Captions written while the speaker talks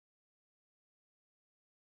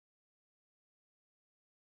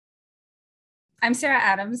I'm Sarah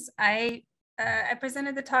Adams. I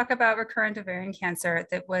presented the talk about recurrent ovarian cancer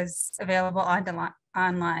that was available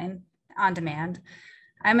online on demand.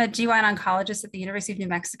 I'm a GYN oncologist at the University of New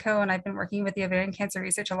Mexico, and I've been working with the Ovarian Cancer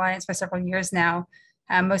Research Alliance for several years now,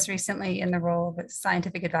 most recently in the role of a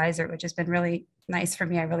scientific advisor, which has been really nice for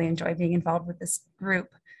me. I really enjoy being involved with this group.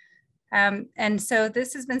 And so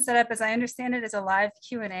this has been set up, as I understand it, as a live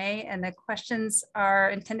Q&A, and the questions are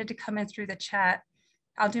intended to come in through the chat.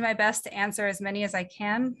 I'll do my best to answer as many as I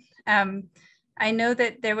can. I know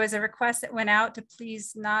that there was a request that went out to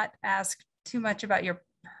please not ask too much about your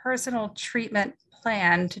personal treatment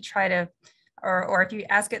plan to try to, or if you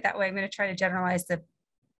ask it that way, I'm going to try to generalize the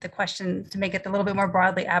question to make it a little bit more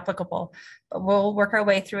broadly applicable, but we'll work our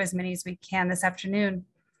way through as many as we can this afternoon.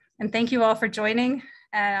 And thank you all for joining.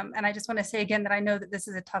 And I just want to say again that I know that this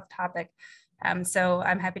is a tough topic. So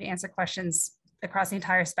I'm happy to answer questions across the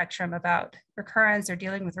entire spectrum about recurrence or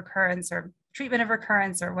dealing with recurrence or treatment of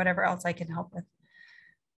recurrence or whatever else I can help with.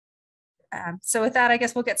 So with that, I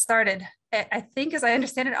guess we'll get started. I think, as I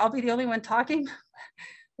understand it, I'll be the only one talking,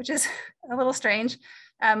 which is a little strange,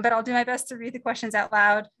 but I'll do my best to read the questions out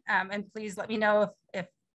loud. And please let me know if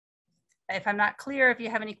I'm not clear. If you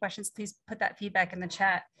have any questions, please put that feedback in the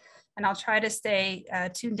chat, and I'll try to stay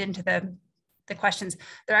tuned into the questions.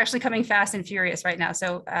 They're actually coming fast and furious right now.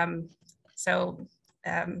 So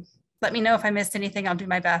let me know if I missed anything. I'll do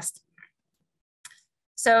my best.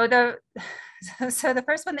 So the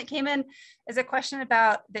first one that came in is a question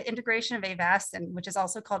about the integration of Avastin, which is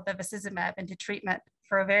also called bevacizumab, into treatment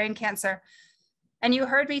for ovarian cancer. And you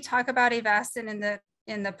heard me talk about Avastin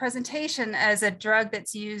in the presentation as a drug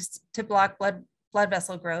that's used to block blood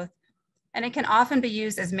vessel growth. And it can often be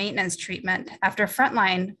used as maintenance treatment after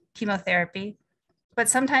frontline chemotherapy, but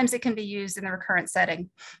sometimes it can be used in the recurrent setting.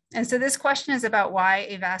 And so this question is about why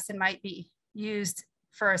Avastin might be used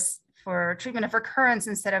for treatment of recurrence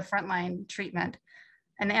instead of frontline treatment.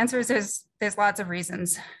 And the answer is there's lots of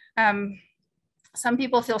reasons. Some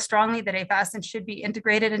people feel strongly that Avastin should be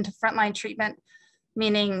integrated into frontline treatment,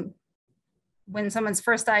 meaning when someone's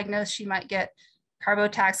first diagnosed, she might get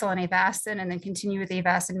carbotaxol and Avastin and then continue with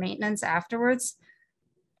Avastin maintenance afterwards.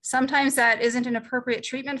 Sometimes that isn't an appropriate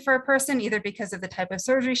treatment for a person, either because of the type of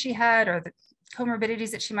surgery she had or the comorbidities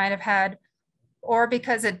that she might have had, or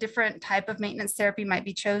because a different type of maintenance therapy might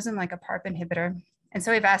be chosen, like a PARP inhibitor. And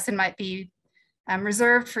so Avastin might be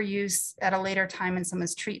reserved for use at a later time in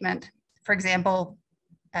someone's treatment, for example,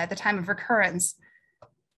 at the time of recurrence.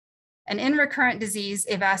 And in recurrent disease,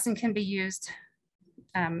 Avastin can be used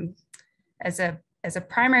as a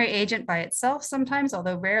primary agent by itself sometimes,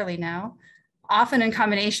 although rarely now, often in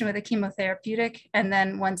combination with a chemotherapeutic. And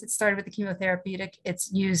then once it's started with the chemotherapeutic, it's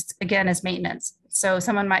used again as maintenance. So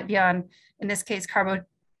someone might be on, in this case,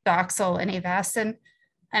 carbodoxil and Avastin.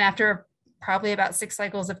 And after probably about 6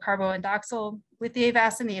 cycles of carbo and doxil with the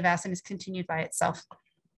Avastin is continued by itself.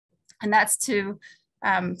 And that's to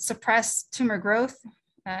suppress tumor growth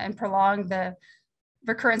and prolong the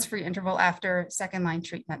recurrence-free interval after second-line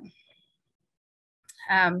treatment.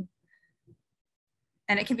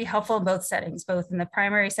 And it can be helpful in both settings, both in the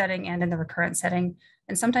primary setting and in the recurrent setting.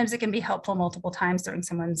 And sometimes it can be helpful multiple times during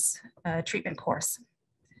someone's treatment course.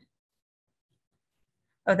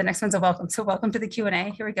 Oh, the next one's a welcome. So welcome to the Q&A.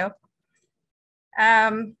 Here we go.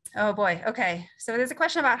 Oh boy, okay. So there's a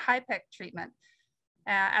question about HIPEC treatment,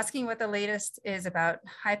 asking what the latest is about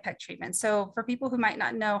HIPEC treatment. So for people who might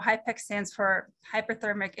not know, HIPEC stands for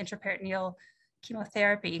hyperthermic intraperitoneal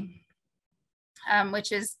chemotherapy,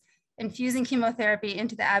 which is infusing chemotherapy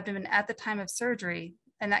into the abdomen at the time of surgery,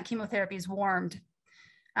 and that chemotherapy is warmed.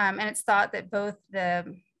 And it's thought that both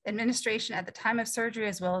the administration at the time of surgery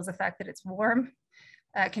as well as the fact that it's warm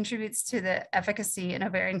contributes to the efficacy in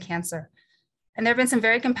ovarian cancer. And there have been some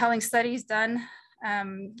very compelling studies done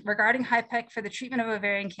regarding HIPEC for the treatment of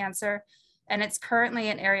ovarian cancer, and it's currently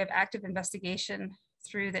an area of active investigation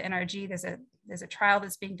through the NRG. There's a trial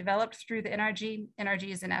that's being developed through the NRG. NRG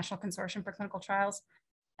is the National Consortium for Clinical Trials.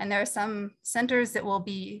 And there are some centers that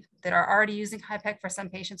are already using HIPEC for some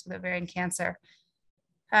patients with ovarian cancer,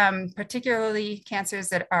 particularly cancers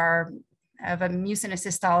that are of a mucinous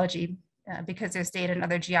histology, because there's data in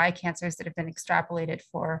other GI cancers that have been extrapolated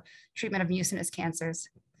for treatment of mucinous cancers.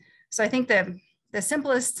 So I think the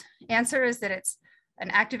simplest answer is that it's an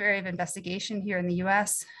active area of investigation here in the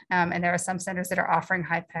US, and there are some centers that are offering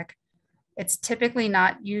HIPEC. It's typically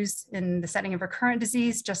not used in the setting of recurrent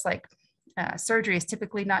disease, just like surgery is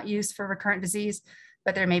typically not used for recurrent disease,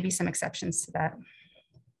 but there may be some exceptions to that.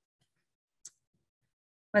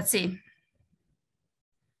 Let's see.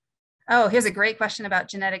 Oh, here's a great question about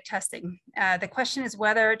genetic testing. The question is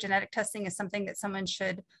whether genetic testing is something that someone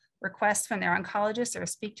should request from their oncologist or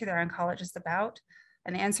speak to their oncologist about?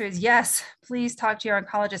 And the answer is yes, please talk to your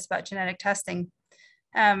oncologist about genetic testing.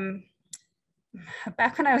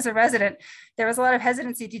 Back when I was a resident, there was a lot of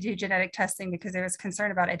hesitancy to do genetic testing because there was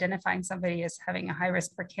concern about identifying somebody as having a high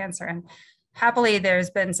risk for cancer. And happily, there's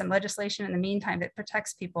been some legislation in the meantime that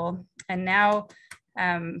protects people. And now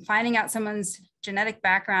finding out someone's genetic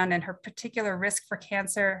background and her particular risk for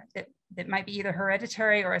cancer that might be either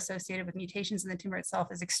hereditary or associated with mutations in the tumor itself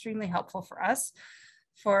is extremely helpful for us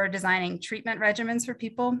for designing treatment regimens for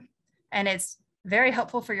people. And it's very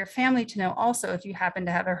helpful for your family to know also if you happen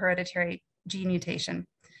to have a hereditary gene mutation.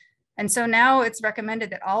 And so now it's recommended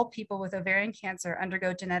that all people with ovarian cancer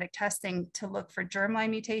undergo genetic testing to look for germline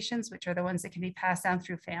mutations, which are the ones that can be passed down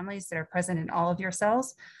through families that are present in all of your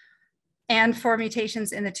cells, and for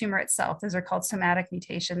mutations in the tumor itself. Those are called somatic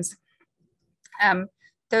mutations.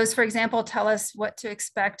 Those, for example, tell us what to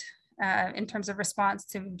expect in terms of response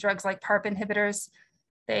to drugs like PARP inhibitors.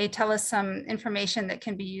 They tell us some information that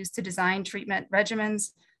can be used to design treatment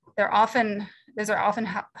regimens. Those are often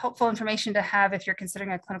helpful information to have if you're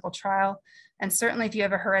considering a clinical trial. And certainly if you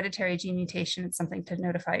have a hereditary gene mutation, it's something to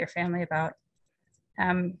notify your family about.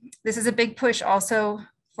 This is a big push also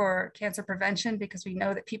for cancer prevention because we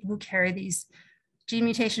know that people who carry these gene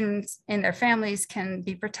mutations in their families can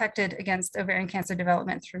be protected against ovarian cancer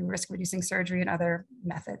development through risk reducing surgery and other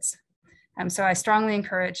methods. So I strongly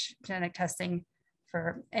encourage genetic testing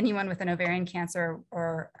for anyone with an ovarian cancer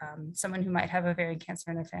or someone who might have ovarian cancer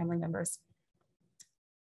in their family members.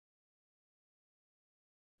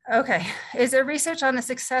 Okay, is there research on the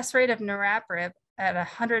success rate of niraparib at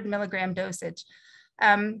 100 milligram dosage?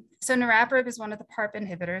 So niraparib is one of the PARP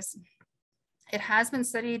inhibitors. It has been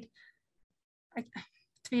studied.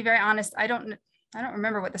 To be very honest, I don't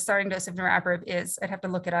remember what the starting dose of niraparib is. I'd have to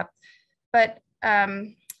look it up. But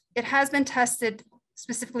it has been tested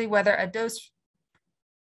specifically whether a dose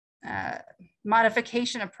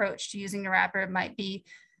modification approach to using niraparib might be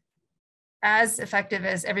as effective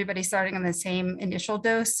as everybody starting on the same initial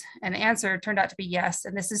dose. And the answer turned out to be yes.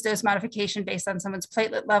 And this is dose modification based on someone's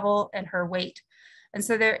platelet level and her weight. And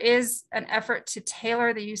so there is an effort to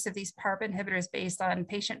tailor the use of these PARP inhibitors based on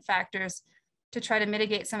patient factors to try to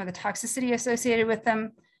mitigate some of the toxicity associated with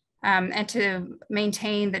them and to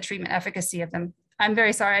maintain the treatment efficacy of them. I'm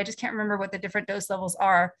very sorry, I just can't remember what the different dose levels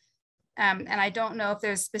are. And I don't know if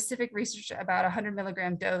there's specific research about 100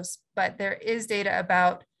 milligram dose, but there is data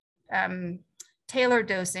about tailored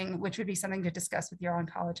dosing, which would be something to discuss with your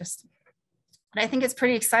oncologist. And I think it's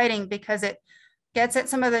pretty exciting because it gets at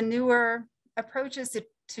some of the newer approaches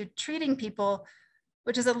to treating people,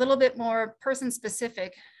 which is a little bit more person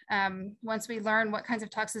specific. Once we learn what kinds of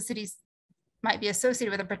toxicities might be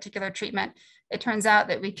associated with a particular treatment, it turns out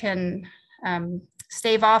that we can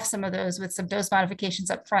stave off some of those with some dose modifications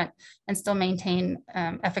up front and still maintain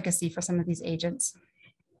efficacy for some of these agents.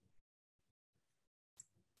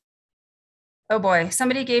 Oh boy,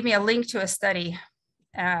 somebody gave me a link to a study.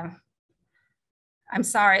 I'm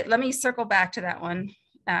sorry, let me circle back to that one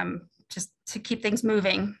just to keep things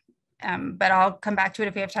moving, but I'll come back to it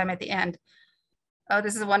if we have time at the end. Oh,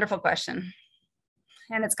 this is a wonderful question.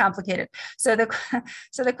 And it's complicated. So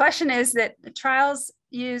the question is that the trials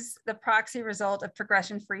use the proxy result of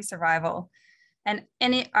progression-free survival. And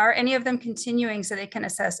are any of them continuing so they can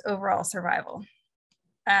assess overall survival?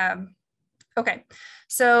 Okay,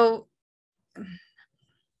 so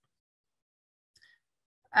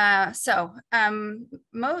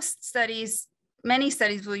most studies, many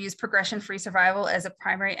studies will use progression-free survival as a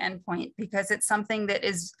primary endpoint because it's something that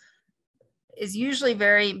is usually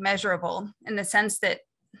very measurable in the sense that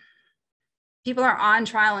people are on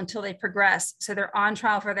trial until they progress. So they're on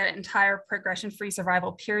trial for that entire progression-free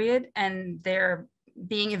survival period, and they're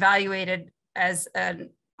being evaluated as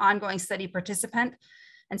an ongoing study participant.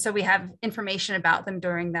 And so we have information about them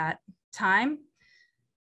during that time.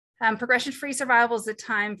 Progression-free survival is the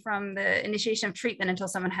time from the initiation of treatment until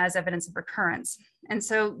someone has evidence of recurrence. And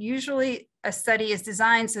so usually a study is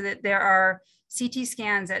designed so that there are CT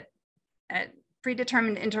scans at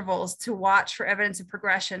predetermined intervals to watch for evidence of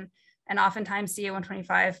progression. And oftentimes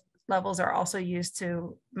CA-125 levels are also used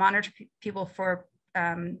to monitor people for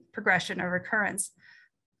progression or recurrence.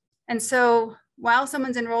 And so while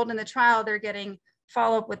someone's enrolled in the trial, they're getting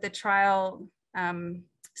follow-up with the trial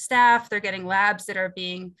staff, they're getting labs that are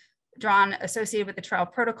being drawn associated with the trial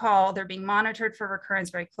protocol, they're being monitored for recurrence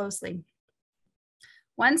very closely.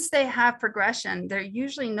 Once they have progression, they're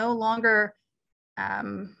usually no longer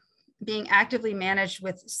being actively managed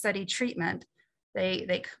with study treatment.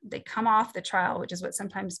 They come off the trial, which is what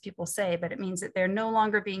sometimes people say, but it means that they're no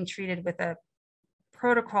longer being treated with a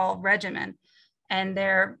protocol regimen. and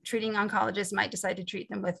their treating oncologist might decide to treat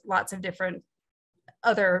them with lots of different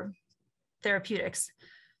other therapeutics.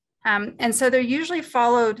 And so they're usually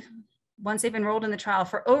followed once they've enrolled in the trial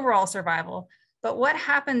for overall survival. But what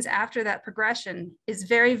happens after that progression is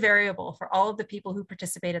very variable for all of the people who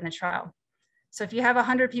participate in the trial. So if you have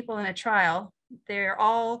 100 people in a trial, they're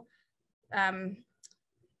all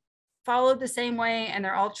followed the same way, and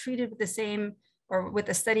they're all treated with the same or with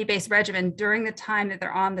a study-based regimen during the time that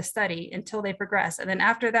they're on the study until they progress. And then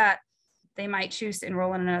after that, they might choose to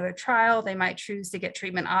enroll in another trial. They might choose to get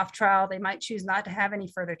treatment off trial. They might choose not to have any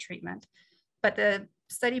further treatment. But the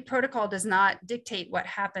study protocol does not dictate what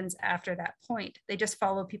happens after that point. They just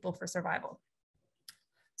follow people for survival.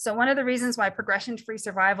 So one of the reasons why progression-free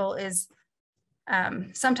survival is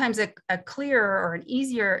sometimes a clearer or an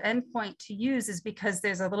easier endpoint to use is because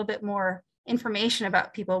there's a little bit more information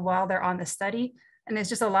about people while they're on the study. And there's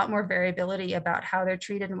just a lot more variability about how they're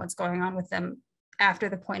treated and what's going on with them after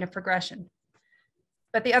the point of progression.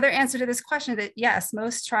 But the other answer to this question is that yes,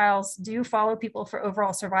 most trials do follow people for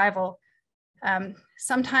overall survival.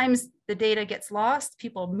 Sometimes the data gets lost,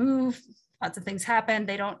 people move, lots of things happen.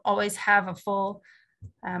 They don't always have a full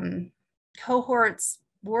cohort's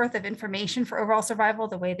worth of information for overall survival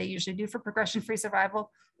the way they usually do for progression-free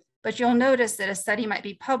survival. But you'll notice that a study might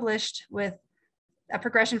be published with a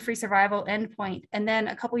progression-free survival endpoint, and then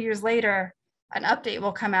a couple years later, an update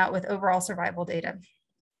will come out with overall survival data.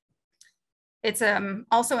 It's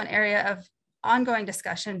also an area of ongoing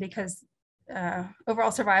discussion because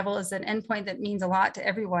overall survival is an endpoint that means a lot to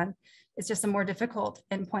everyone. It's just a more difficult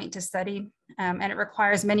endpoint to study, and it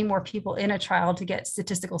requires many more people in a trial to get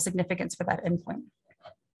statistical significance for that endpoint.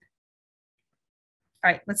 All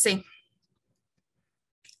right, let's see.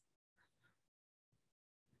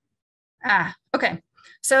 Okay.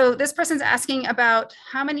 So this person's asking about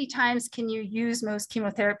how many times can you use most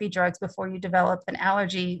chemotherapy drugs before you develop an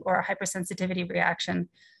allergy or a hypersensitivity reaction,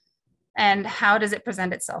 and how does it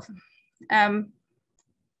present itself?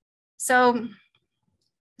 So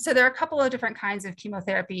there are a couple of different kinds of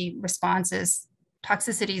chemotherapy responses,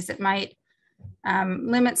 toxicities that might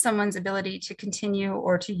limit someone's ability to continue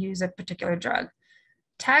or to use a particular drug.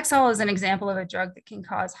 Taxol is an example of a drug that can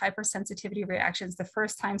cause hypersensitivity reactions the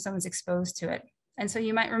first time someone's exposed to it. And so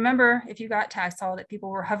you might remember if you got Taxol that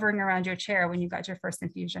people were hovering around your chair when you got your first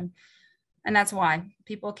infusion. And that's why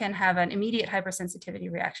people can have an immediate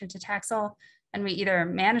hypersensitivity reaction to Taxol, and we either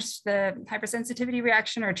manage the hypersensitivity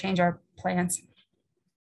reaction or change our plans.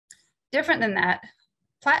 Different than that,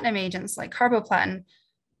 platinum agents like carboplatin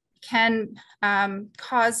can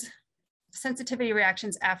cause sensitivity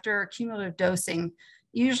reactions after cumulative dosing,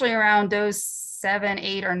 usually around dose 7,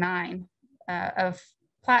 8, or 9 of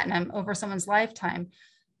platinum over someone's lifetime.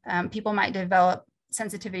 People might develop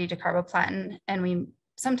sensitivity to carboplatin, and we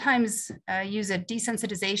sometimes use a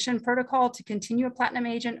desensitization protocol to continue a platinum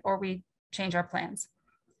agent, or we change our plans.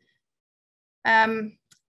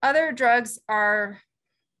 Other drugs are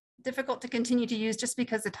difficult to continue to use just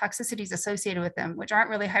because the toxicities associated with them, which aren't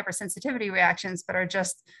really hypersensitivity reactions, but are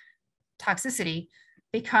just toxicity,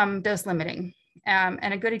 become dose limiting.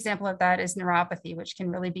 And a good example of that is neuropathy, which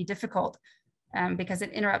can really be difficult because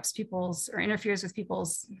it interrupts people's or interferes with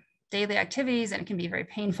people's daily activities, and it can be very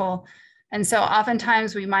painful. And so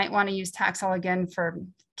oftentimes we might want to use Taxol again for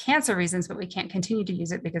cancer reasons, but we can't continue to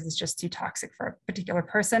use it because it's just too toxic for a particular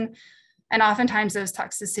person. And oftentimes those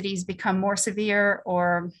toxicities become more severe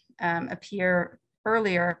or appear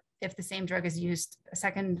earlier if the same drug is used a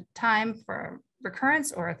second time for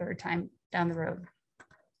recurrence or a third time down the road.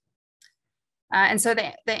 And so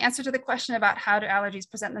the answer to the question about how do allergies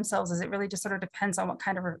present themselves is it really just sort of depends on what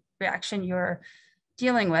kind of reaction you're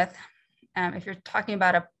dealing with. If you're talking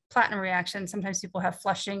about a platinum reaction, sometimes people have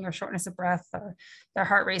flushing or shortness of breath or their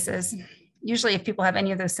heart races. Usually if people have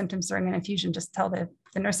any of those symptoms during an infusion, just tell the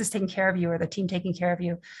nurse is taking care of you or the team taking care of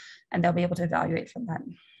you, and they'll be able to evaluate from that.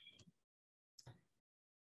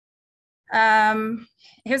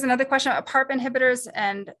 Here's another question about PARP inhibitors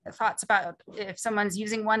and thoughts about if someone's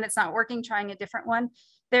using one that's not working, trying a different one.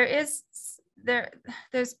 It's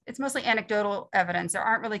mostly anecdotal evidence. There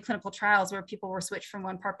aren't really clinical trials where people were switched from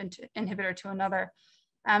one PARP inhibitor to another.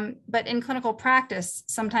 But in clinical practice,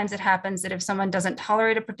 sometimes it happens that if someone doesn't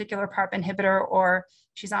tolerate a particular PARP inhibitor, or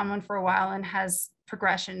she's on one for a while and has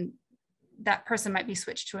progression, that person might be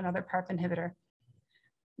switched to another PARP inhibitor.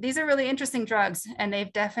 These are really interesting drugs, and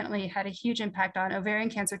they've definitely had a huge impact on ovarian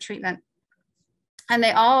cancer treatment. And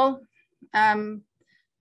they all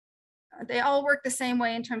work the same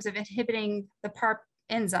way in terms of inhibiting the PARP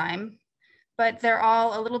enzyme, but they're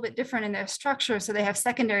all a little bit different in their structure. So they have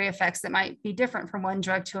secondary effects that might be different from one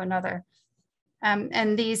drug to another.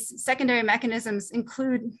 And these secondary mechanisms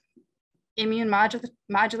include immune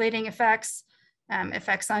modulating effects,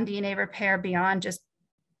 effects on DNA repair beyond just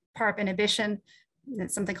PARP inhibition.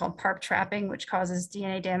 It's something called PARP trapping, which causes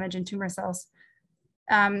DNA damage in tumor cells.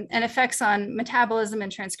 And effects on metabolism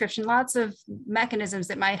and transcription, lots of mechanisms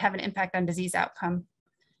that might have an impact on disease outcome.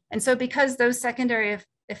 And so because those secondary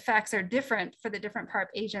effects are different for the different PARP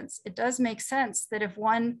agents, it does make sense that if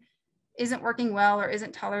one isn't working well or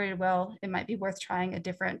isn't tolerated well, it might be worth trying a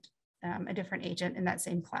different agent in that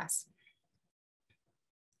same class.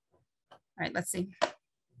 All right, let's see.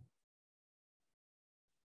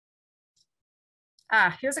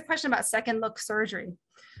 Here's a question about second look surgery.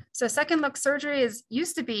 So second look surgery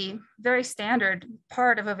used to be very standard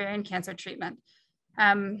part of ovarian cancer treatment.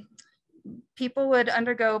 People would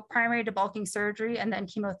undergo primary debulking surgery and then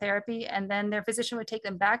chemotherapy, and then their physician would take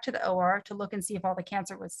them back to the OR to look and see if all the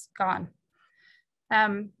cancer was gone.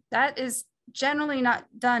 That is generally not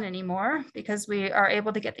done anymore because we are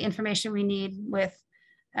able to get the information we need with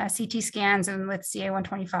CT scans and with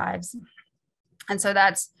CA-125s. And so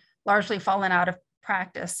that's largely fallen out of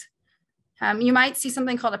practice. You might see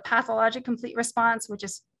something called a pathologic complete response, which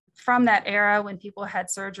is from that era when people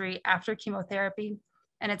had surgery after chemotherapy.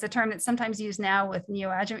 And it's a term that's sometimes used now with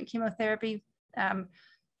neoadjuvant chemotherapy.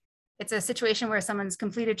 It's a situation where someone's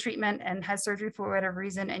completed treatment and has surgery for whatever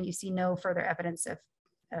reason, and you see no further evidence of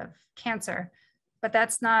cancer. But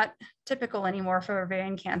that's not typical anymore for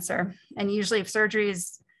ovarian cancer. And usually if surgery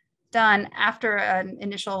is done after an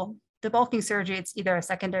initial debulking surgery, it's either a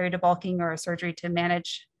secondary debulking or a surgery to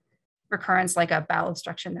manage recurrence, like a bowel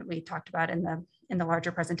obstruction that we talked about in the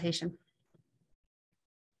larger presentation.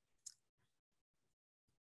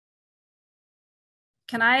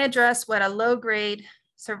 Can I address what a low-grade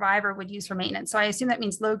survivor would use for maintenance? So I assume that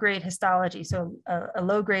means low-grade histology, so a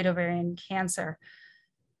low-grade ovarian cancer.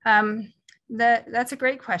 That's a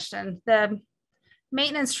great question. The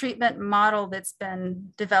maintenance treatment model that's been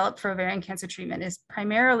developed for ovarian cancer treatment is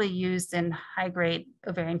primarily used in high-grade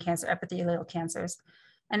ovarian cancer, epithelial cancers.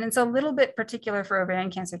 And it's a little bit particular for ovarian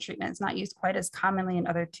cancer treatment. It's not used quite as commonly in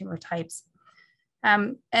other tumor types.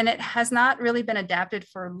 And it has not really been adapted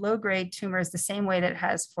for low-grade tumors the same way that it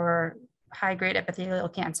has for high-grade epithelial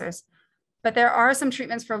cancers. But there are some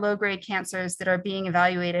treatments for low-grade cancers that are being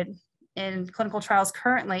evaluated in clinical trials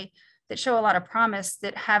currently that show a lot of promise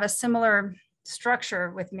that have a similar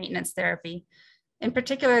structure with maintenance therapy. In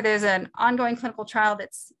particular, there's an ongoing clinical trial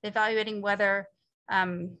that's evaluating whether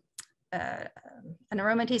an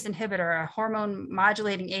aromatase inhibitor, a hormone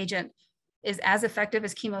modulating agent, is as effective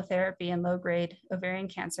as chemotherapy in low-grade ovarian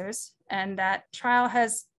cancers. And that trial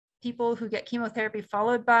has people who get chemotherapy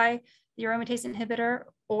followed by the aromatase inhibitor,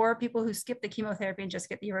 or people who skip the chemotherapy and just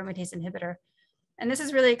get the aromatase inhibitor. And this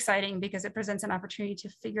is really exciting because it presents an opportunity to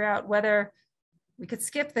figure out whether we could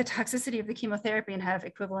skip the toxicity of the chemotherapy and have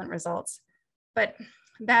equivalent results. But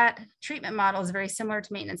that treatment model is very similar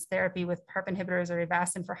to maintenance therapy with PARP inhibitors or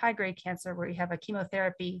Avastin for high-grade cancer, where you have a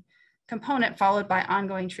chemotherapy component followed by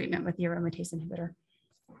ongoing treatment with the aromatase inhibitor.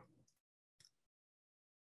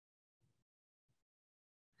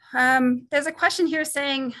 There's a question here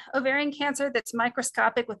saying ovarian cancer that's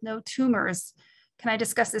microscopic with no tumors. Can I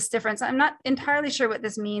discuss this difference? I'm not entirely sure what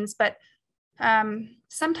this means, but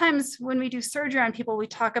sometimes when we do surgery on people, we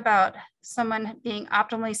talk about someone being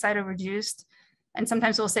optimally cytoreduced. And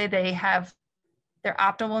sometimes we'll say they're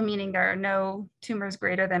optimal, meaning there are no tumors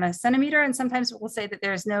greater than a centimeter. And sometimes we'll say that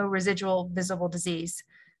there's no residual visible disease.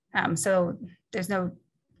 So there's no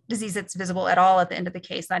disease that's visible at all at the end of the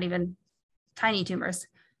case, not even tiny tumors.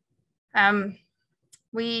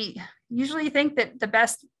 We usually think that the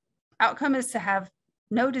best outcome is to have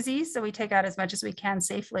no disease, so we take out as much as we can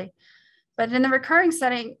safely. But in the recurrent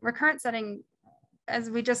setting, as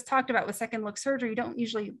we just talked about with second look surgery, you don't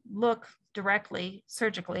usually look directly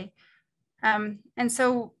surgically. And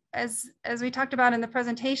so as we talked about in the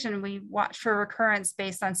presentation, we watch for recurrence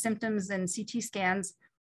based on symptoms and CT scans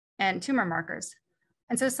and tumor markers.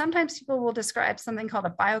 And so sometimes people will describe something called a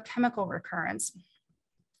biochemical recurrence,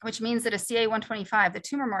 which means that a CA-125, the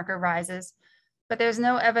tumor marker, rises, but there's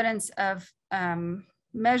no evidence of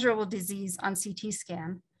measurable disease on CT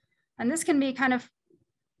scan. And this can be kind of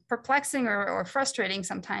perplexing or frustrating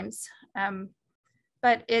sometimes,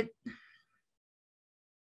 but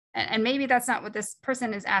and maybe that's not what this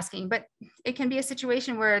person is asking, but it can be a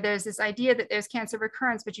situation where there's this idea that there's cancer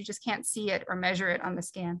recurrence, but you just can't see it or measure it on the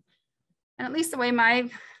scan. And at least the way my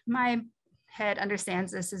head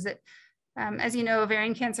understands this is that, as you know,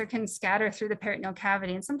 ovarian cancer can scatter through the peritoneal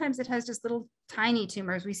cavity, and sometimes it has just little tiny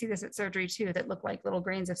tumors. We see this at surgery too, that look like little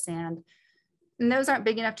grains of sand. And those aren't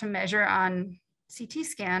big enough to measure on CT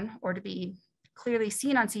scan or to be clearly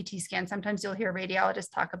seen on CT scan. Sometimes you'll hear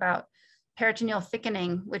radiologists talk about peritoneal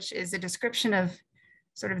thickening, which is a description of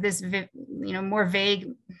sort of this, more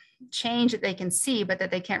vague change that they can see, but that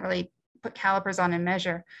they can't really put calipers on and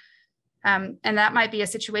measure. And that might be a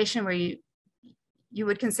situation where you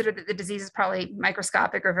would consider that the disease is probably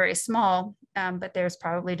microscopic or very small, but there's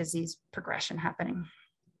probably disease progression happening.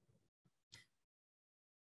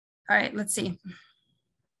 All right, let's see.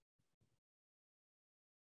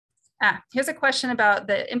 Here's a question about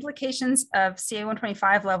the implications of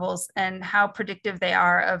CA-125 levels and how predictive they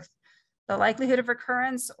are of the likelihood of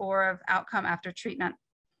recurrence or of outcome after treatment.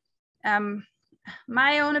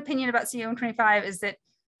 My own opinion about CA-125 is that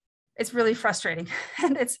it's really frustrating,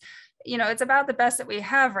 and it's about the best that we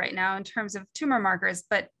have right now in terms of tumor markers.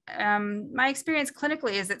 But my experience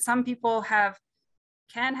clinically is that some people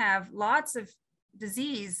can have lots of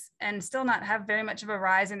disease and still not have very much of a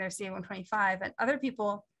rise in their CA-125, and other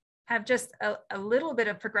people have just a little bit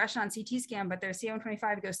of progression on CT scan, but their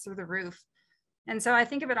CA-125 goes through the roof. And so I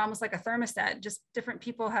think of it almost like a thermostat. Just different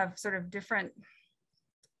people have sort of different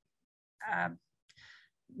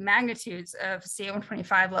magnitudes of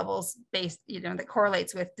CA-125 levels based, that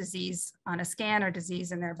correlates with disease on a scan or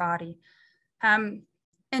disease in their body.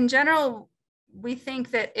 In general, we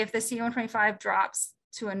think that if the CA-125 drops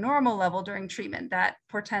to a normal level during treatment, that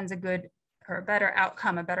portends a good or a better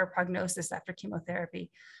outcome, a better prognosis after chemotherapy.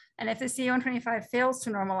 And if the CA-125 fails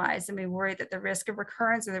to normalize, then we worry that the risk of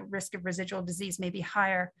recurrence or the risk of residual disease may be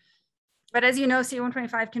higher. But as you know,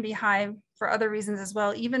 CA-125 can be high for other reasons as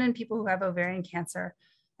well, even in people who have ovarian cancer.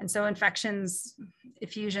 And so infections,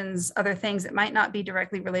 effusions, other things that might not be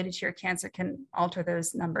directly related to your cancer can alter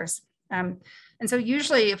those numbers. And so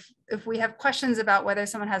usually if we have questions about whether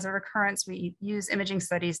someone has a recurrence, we use imaging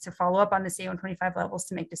studies to follow up on the CA-125 levels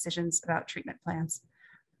to make decisions about treatment plans.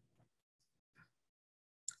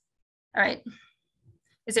 All right.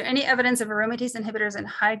 Is there any evidence of aromatase inhibitors in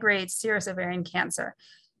high-grade serous ovarian cancer?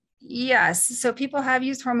 Yes. So people have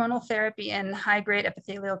used hormonal therapy in high-grade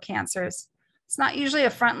epithelial cancers. It's not usually a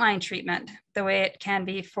frontline treatment the way it can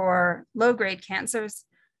be for low-grade cancers.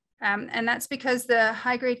 And that's because the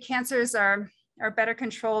high-grade cancers are better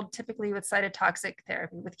controlled typically with cytotoxic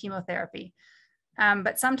therapy, with chemotherapy.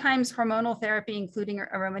 But sometimes hormonal therapy, including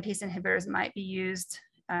aromatase inhibitors, might be used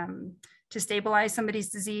to stabilize somebody's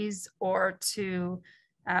disease or to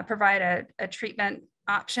provide a treatment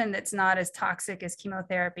option that's not as toxic as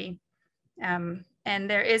chemotherapy. And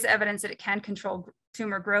there is evidence that it can control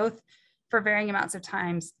tumor growth for varying amounts of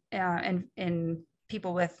times in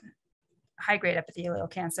people with high-grade epithelial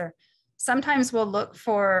cancer. Sometimes we'll look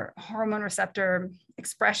for hormone receptor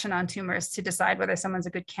expression on tumors to decide whether someone's a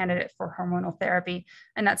good candidate for hormonal therapy.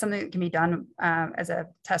 And that's something that can be done as a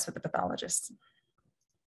test with the pathologist.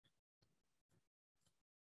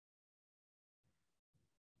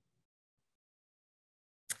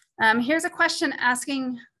 Here's a question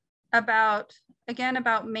asking about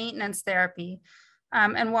maintenance therapy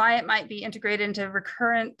and why it might be integrated into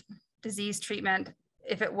recurrent disease treatment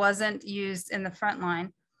if it wasn't used in the front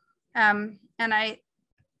line. And I,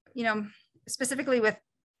 specifically with,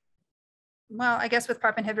 well, I guess with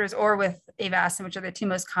PARP inhibitors or with Avastin, which are the two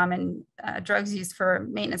most common drugs used for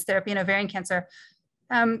maintenance therapy in ovarian cancer,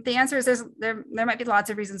 the answer is there might be lots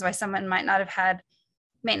of reasons why someone might not have had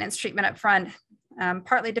maintenance treatment up front.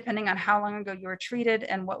 Partly depending on how long ago you were treated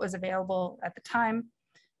and what was available at the time,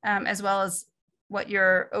 as well as what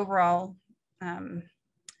your overall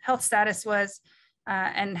health status was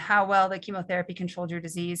and how well the chemotherapy controlled your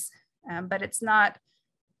disease. But it's not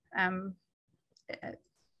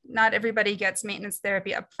everybody gets maintenance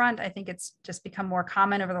therapy up front. I think it's just become more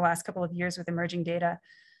common over the last couple of years with emerging data,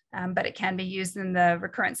 but it can be used in the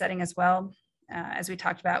recurrent setting as well, as we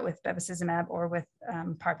talked about with bevacizumab or with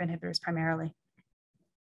PARP inhibitors primarily.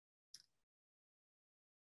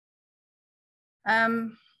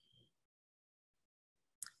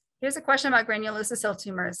 Here's a question about granulosa cell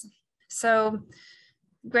tumors. So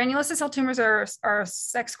granulosa cell tumors are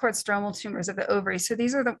sex cord stromal tumors of the ovaries. So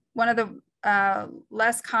these are one of the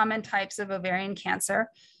less common types of ovarian cancer.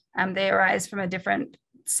 They arise from a different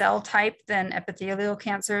cell type than epithelial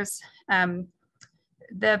cancers.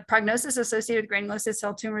 The prognosis associated with granulosa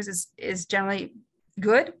cell tumors is generally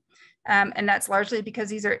good. And that's largely because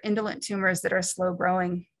these are indolent tumors that are slow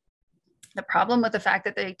growing. The problem with the fact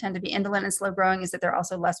that they tend to be indolent and slow growing is that they're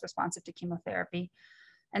also less responsive to chemotherapy.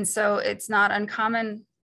 And so it's not uncommon,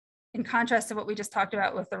 in contrast to what we just talked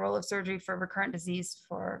about with the role of surgery for recurrent disease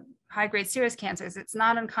for high-grade serous cancers, it's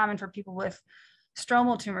not uncommon for people with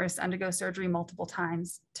stromal tumors to undergo surgery multiple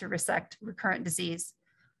times to resect recurrent disease.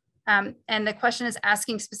 And the question is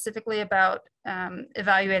asking specifically about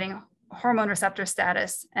evaluating hormone receptor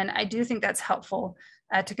status. And I do think that's helpful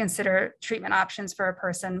to consider treatment options for a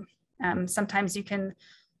person. Sometimes you can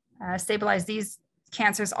stabilize these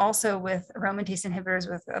cancers also with aromatase inhibitors,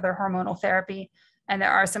 with other hormonal therapy. And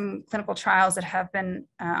there are some clinical trials that have been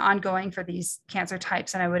ongoing for these cancer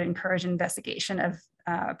types. And I would encourage investigation of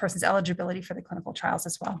a person's eligibility for the clinical trials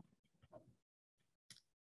as well.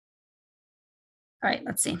 All right,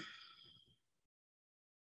 let's see.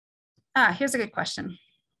 Here's a good question.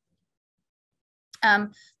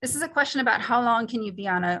 This is a question about how long can you be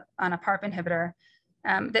on a PARP inhibitor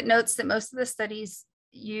that notes that most of the studies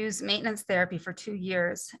use maintenance therapy for 2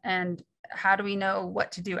 years. And how do we know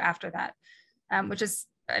what to do after that? Which is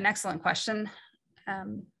an excellent question.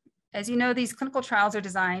 As you know, these clinical trials are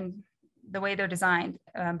designed the way they're designed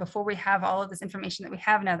before we have all of this information that we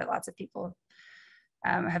have now that lots of people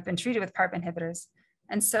have been treated with PARP inhibitors.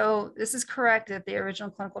 And so this is correct that the original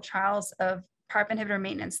clinical trials of PARP inhibitor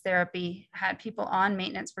maintenance therapy had people on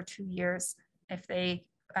maintenance for 2 years if they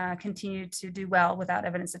continued to do well without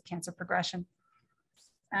evidence of cancer progression.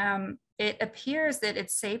 It appears that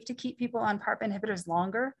it's safe to keep people on PARP inhibitors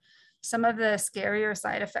longer. Some of the scarier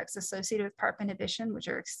side effects associated with PARP inhibition, which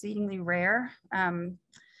are exceedingly rare,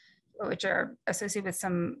 which are associated with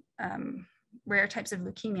some rare types of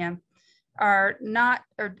leukemia, are not,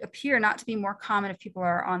 or appear not to be more common if people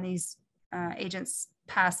are on these agents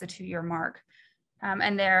past the 2-year mark.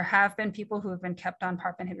 And there have been people who have been kept on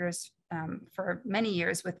PARP inhibitors for many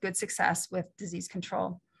years with good success with disease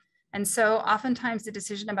control. And so oftentimes the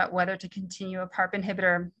decision about whether to continue a PARP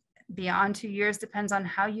inhibitor beyond 2 years depends on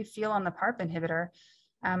how you feel on the PARP inhibitor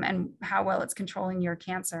and how well it's controlling your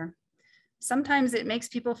cancer. Sometimes it makes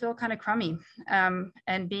people feel kind of crummy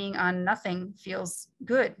and being on nothing feels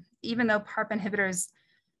good, even though PARP inhibitors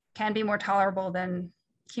can be more tolerable than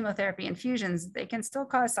chemotherapy infusions. They can still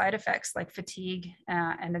cause side effects like fatigue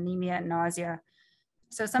and anemia and nausea.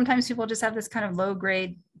 So sometimes people just have this kind of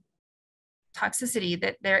low-grade toxicity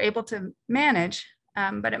that they're able to manage,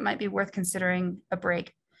 but it might be worth considering a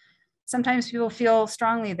break. Sometimes people feel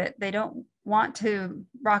strongly that they don't want to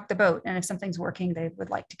rock the boat, and if something's working, they would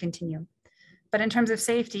like to continue. But in terms of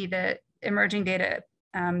safety, the emerging data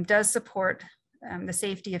does support the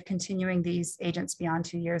safety of continuing these agents beyond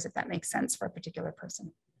 2 years, if that makes sense for a particular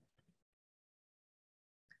person.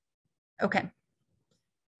 Okay.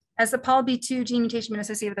 As the POLB2 gene mutation been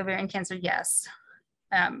associated with ovarian cancer? Yes.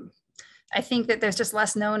 I think that there's just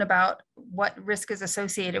less known about what risk is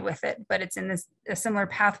associated with it, but it's in a similar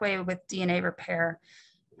pathway with DNA repair.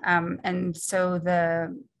 And so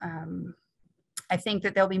I think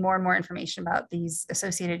that there'll be more and more information about these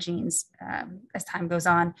associated genes as time goes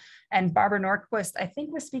on. And Barbara Norquist, I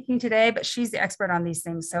think, was speaking today, but she's the expert on these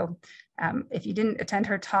things. So if you didn't attend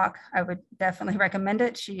her talk, I would definitely recommend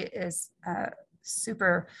it. She is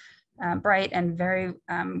super bright and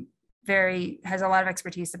has a lot of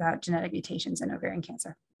expertise about genetic mutations in ovarian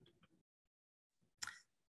cancer.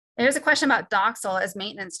 There's a question about Doxil as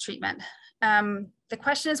maintenance treatment. The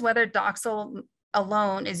question is whether Doxil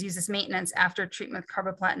alone is used as maintenance after treatment with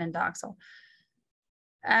carboplatin and Doxil.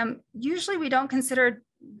 Usually we don't consider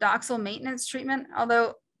Doxil maintenance treatment,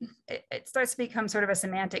 although it starts to become sort of a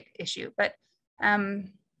semantic issue. But I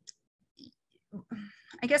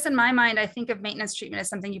guess in my mind, I think of maintenance treatment as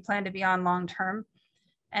something you plan to be on long-term.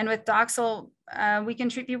 And with Doxil, we can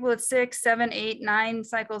treat people with 6, 7, 8, 9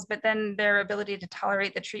 cycles, but then their ability to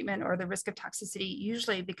tolerate the treatment or the risk of toxicity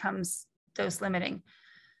usually becomes dose limiting.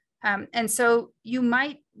 And so you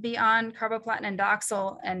might be on carboplatin and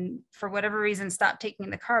Doxil and for whatever reason stop taking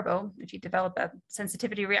the carbo, if you develop a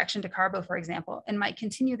sensitivity reaction to carbo, for example, and might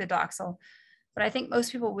continue the Doxil. But I think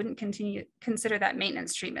most people wouldn't consider that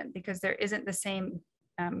maintenance treatment because there isn't the same,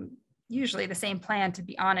 usually the same plan to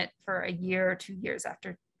be on it for a year or 2 years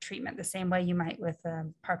after treatment, the same way you might with a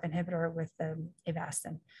PARP inhibitor or with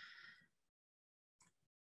Avastin.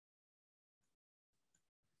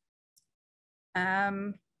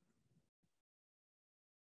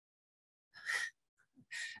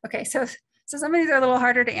 Okay, so some of these are a little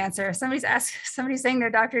harder to answer. Somebody's saying their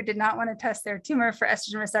doctor did not want to test their tumor for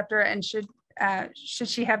estrogen receptor and should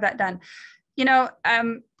she have that done? You know,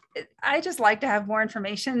 I just like to have more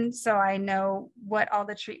information so I know what all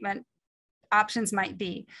the treatment options might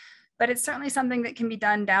be. But it's certainly something that can be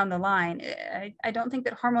done down the line. I don't think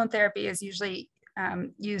that hormone therapy is usually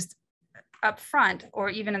used up front or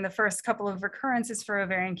even in the first couple of recurrences for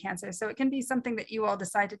ovarian cancer. So it can be something that you all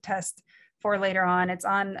decide to test for later on. It's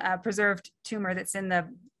on a preserved tumor that's in the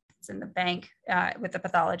bank with the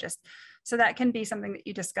pathologist. So that can be something that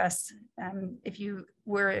you discuss if you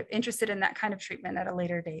were interested in that kind of treatment at a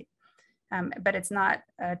later date. but it's not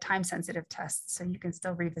a time-sensitive test, so you can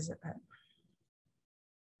still revisit that.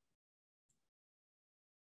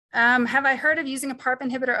 Have I heard of using a PARP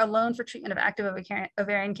inhibitor alone for treatment of active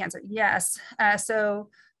ovarian cancer? Yes. So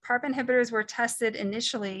PARP inhibitors were tested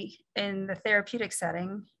initially in the therapeutic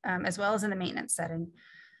setting, as well as in the maintenance setting.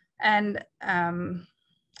 And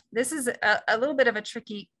this is a little bit of a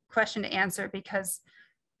tricky question to answer because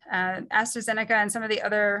AstraZeneca and some of the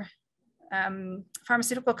other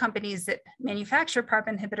pharmaceutical companies that manufacture PARP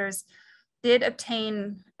inhibitors did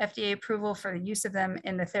obtain FDA approval for the use of them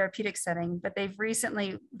in the therapeutic setting, but they've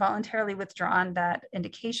recently voluntarily withdrawn that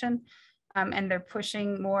indication, and they're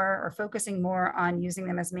pushing more or focusing more on using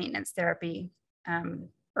them as maintenance therapy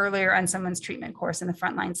earlier on someone's treatment course in the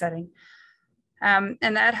frontline setting. And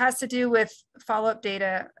that has to do with follow-up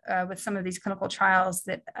data with some of these clinical trials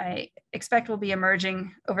that I expect will be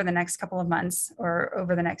emerging over the next couple of months or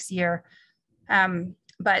over the next year.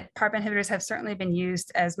 But PARP inhibitors have certainly been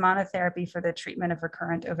used as monotherapy for the treatment of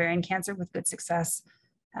recurrent ovarian cancer with good success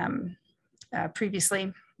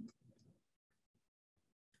previously.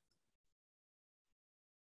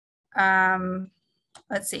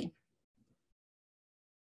 Let's see.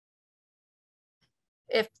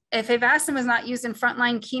 If Avastin was not used in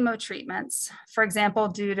frontline chemo treatments, for example,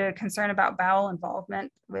 due to concern about bowel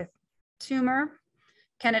involvement with tumor,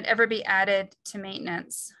 can it ever be added to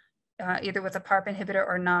maintenance, either with a PARP inhibitor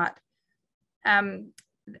or not?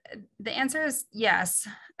 The answer is yes.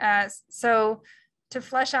 So to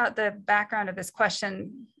flesh out the background of this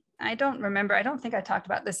question, I don't think I talked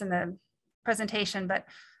about this in the presentation, but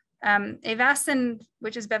Avastin,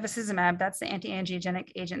 which is bevacizumab, that's the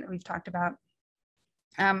anti-angiogenic agent that we've talked about,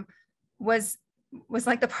 was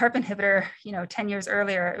like the PARP inhibitor, 10 years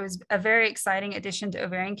earlier. It was a very exciting addition to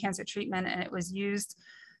ovarian cancer treatment, and it was used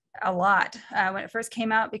a lot when it first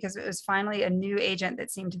came out because it was finally a new agent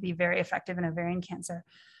that seemed to be very effective in ovarian cancer.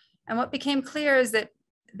 And what became clear is that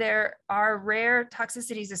there are rare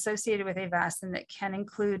toxicities associated with Avastin that can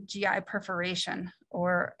include GI perforation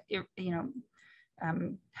or,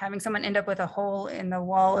 having someone end up with a hole in the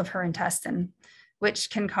wall of her intestine, which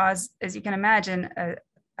can cause, as you can imagine,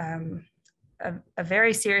 a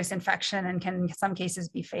very serious infection and can in some cases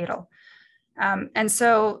be fatal. And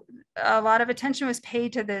so a lot of attention was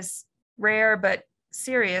paid to this rare but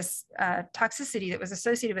serious toxicity that was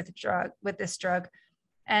associated with this drug.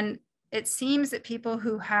 And it seems that people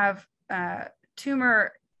who have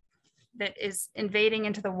tumor that is invading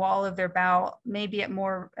into the wall of their bowel may be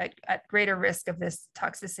at greater risk of this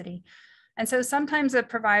toxicity. And so sometimes a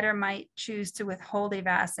provider might choose to withhold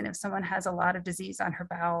Avastin if someone has a lot of disease on her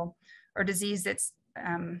bowel or disease that's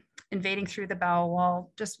invading through the bowel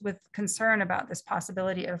wall, just with concern about this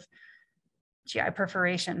possibility of GI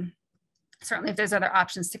perforation. Certainly if there's other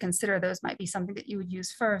options to consider, those might be something that you would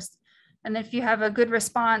use first. And if you have a good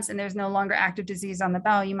response and there's no longer active disease on the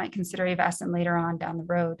bowel, you might consider Avastin later on down the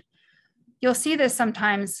road. You'll see this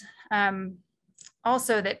sometimes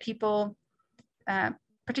also that people,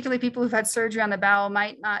 particularly people who've had surgery on the bowel,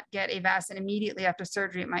 might not get Avastin immediately after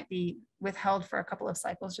surgery. It might be withheld for a couple of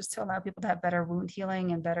cycles just to allow people to have better wound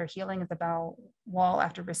healing and better healing of the bowel wall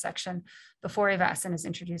after resection before Avastin is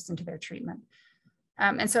introduced into their treatment.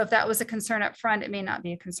 And so if that was a concern up front, it may not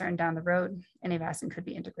be a concern down the road, and Avastin could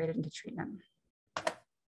be integrated into treatment.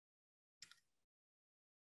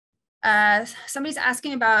 Somebody's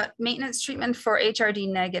asking about maintenance treatment for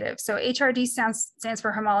HRD negative. So HRD stands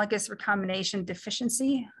for homologous recombination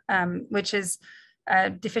deficiency, which is a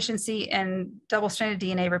deficiency in double-stranded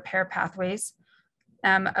DNA repair pathways.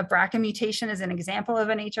 A BRCA mutation is an example of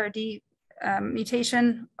an HRD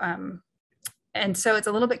mutation. And so it's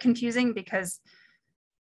a little bit confusing because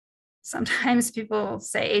sometimes people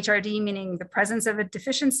say HRD meaning the presence of a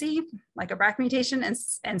deficiency, like a BRCA mutation.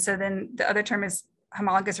 And so then the other term is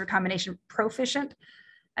homologous recombination proficient.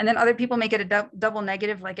 And then other people make it a double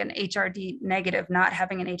negative, like an HRD negative, not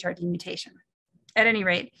having an HRD mutation. At any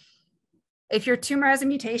rate, if your tumor has a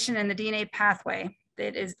mutation in the DNA pathway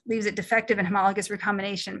that leaves it defective in homologous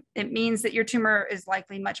recombination, it means that your tumor is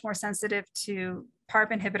likely much more sensitive to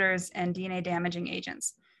PARP inhibitors and DNA damaging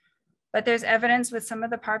agents. But there's evidence with some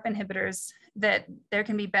of the PARP inhibitors that there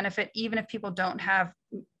can be benefit even if people don't have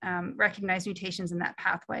recognized mutations in that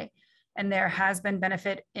pathway. And there has been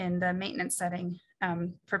benefit in the maintenance setting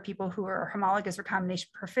for people who are homologous recombination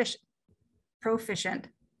proficient,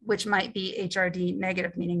 which might be HRD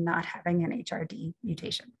negative, meaning not having an HRD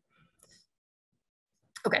mutation.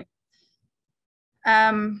 Okay.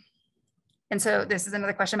 And so this is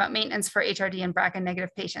another question about maintenance for HRD and BRCA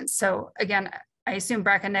negative patients. So again, I assume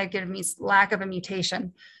BRCA negative means lack of a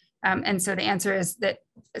mutation. And so the answer is that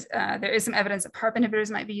there is some evidence that PARP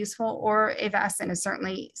inhibitors might be useful, or Avastin is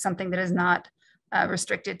certainly something that is not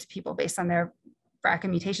restricted to people based on their BRCA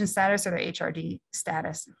mutation status or their HRD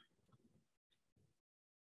status.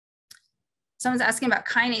 Someone's asking about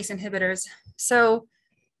kinase inhibitors. So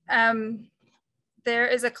there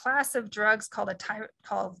is a class of drugs called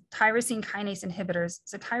tyrosine kinase inhibitors.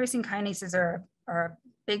 So tyrosine kinases are a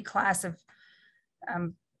big class of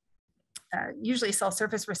usually cell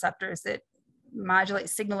surface receptors that modulate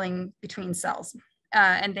signaling between cells.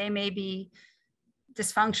 And they may be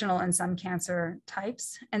dysfunctional in some cancer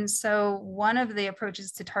types. And so one of the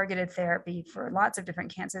approaches to targeted therapy for lots of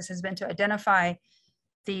different cancers has been to identify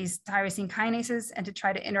these tyrosine kinases and to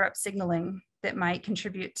try to interrupt signaling that might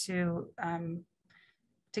contribute to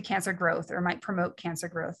cancer growth or might promote cancer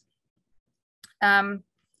growth. In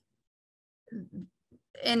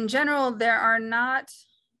general, there are not,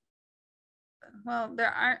 well, there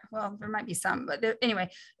aren't, well, there might be some, but anyway,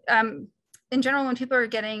 in general, when people are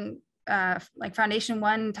getting like Foundation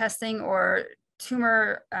 1 testing or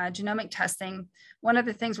tumor genomic testing, one of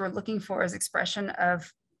the things we're looking for is expression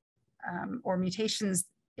of or mutations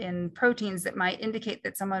in proteins that might indicate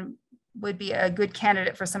that someone would be a good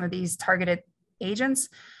candidate for some of these targeted agents,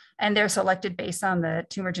 and they're selected based on the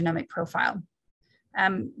tumor genomic profile.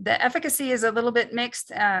 The efficacy is a little bit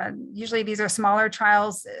mixed. Usually these are smaller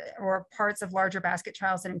trials or parts of larger basket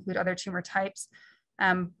trials that include other tumor types,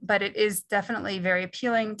 but it is definitely very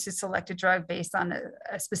appealing to select a drug based on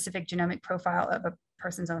a specific genomic profile of a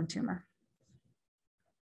person's own tumor.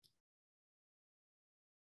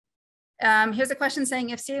 Here's a question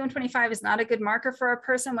saying, if CA125 is not a good marker for a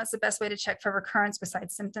person, what's the best way to check for recurrence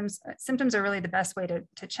besides symptoms? Symptoms are really the best way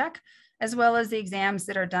to check, as well as the exams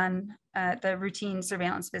that are done at the routine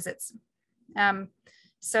surveillance visits.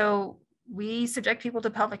 So we subject people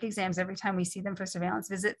to pelvic exams every time we see them for surveillance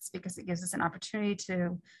visits, because it gives us an opportunity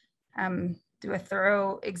to do a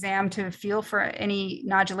thorough exam to feel for any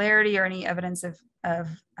nodularity or any evidence of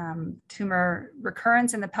tumor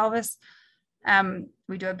recurrence in the pelvis.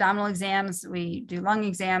 We do abdominal exams, we do lung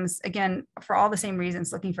exams, again, for all the same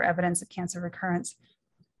reasons, looking for evidence of cancer recurrence.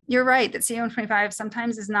 You're right that CA125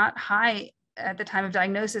 sometimes is not high at the time of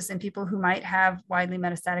diagnosis in people who might have widely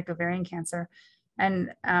metastatic ovarian cancer.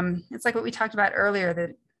 And it's like what we talked about earlier, that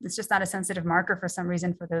it's just not a sensitive marker for some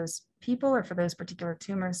reason for those people or for those particular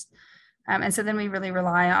tumors. And so then we really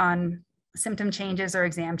rely on symptom changes or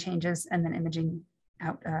exam changes and then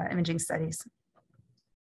imaging studies.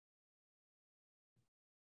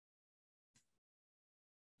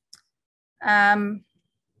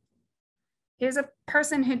 Here's a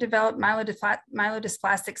person who developed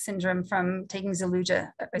myelodysplastic syndrome from taking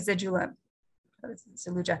Zejula,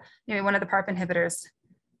 maybe one of the PARP inhibitors,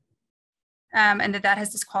 and that has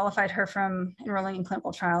disqualified her from enrolling in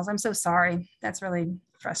clinical trials. I'm so sorry. That's really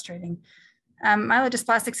frustrating.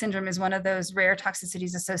 Myelodysplastic syndrome is one of those rare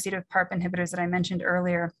toxicities associated with PARP inhibitors that I mentioned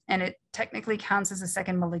earlier, and it technically counts as a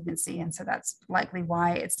second malignancy. And so that's likely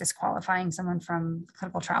why it's disqualifying someone from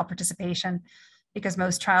clinical trial participation, because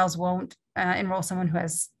most trials won't enroll someone who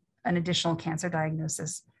has an additional cancer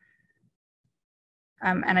diagnosis.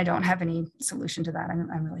 And I don't have any solution to that.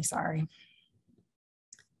 I'm really sorry.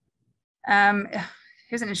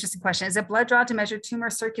 Here's an interesting question. Is a blood draw to measure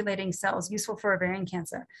tumor circulating cells useful for ovarian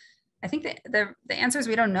cancer? I think the answer is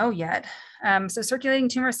we don't know yet. So circulating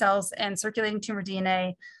tumor cells and circulating tumor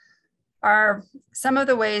DNA are some of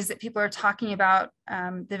the ways that people are talking about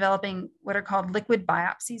developing what are called liquid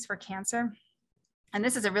biopsies for cancer. And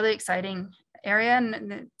this is a really exciting area,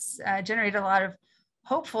 and it's generated a lot of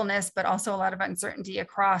hopefulness, but also a lot of uncertainty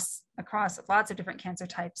across lots of different cancer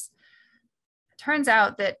types. It turns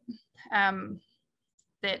out that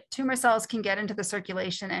that tumor cells can get into the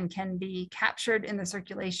circulation and can be captured in the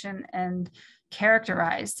circulation and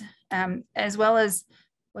characterized, as well as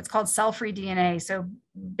what's called cell-free DNA. So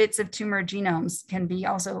bits of tumor genomes can be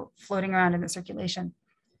also floating around in the circulation.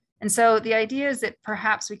 And so the idea is that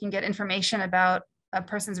perhaps we can get information about a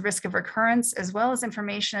person's risk of recurrence, as well as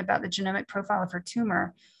information about the genomic profile of her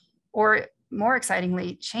tumor, or more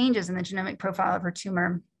excitingly, changes in the genomic profile of her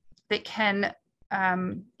tumor that can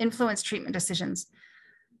influence treatment decisions.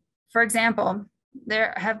 For example,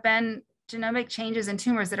 there have been genomic changes in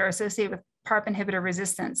tumors that are associated with PARP inhibitor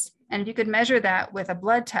resistance. And if you could measure that with a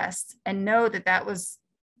blood test and know that that was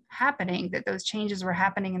happening, that those changes were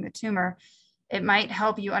happening in the tumor, it might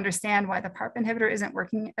help you understand why the PARP inhibitor isn't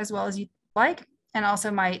working as well as you'd like, and also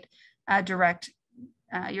might direct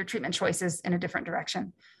your treatment choices in a different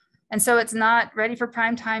direction. And so it's not ready for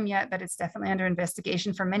prime time yet, but it's definitely under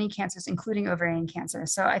investigation for many cancers, including ovarian cancer.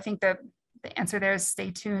 So I think that the answer there is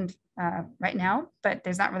stay tuned right now, but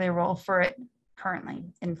there's not really a role for it currently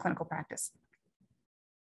in clinical practice.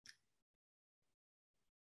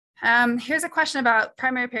 Here's a question about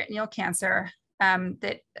primary peritoneal cancer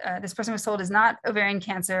that this person was told is not ovarian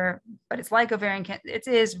cancer, but it's like ovarian cancer. It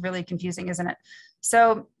is really confusing, isn't it?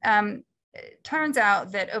 So it turns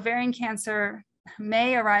out that ovarian cancer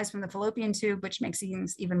may arise from the fallopian tube, which makes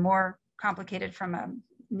things even more complicated from a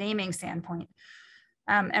naming standpoint,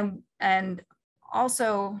 and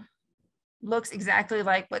also looks exactly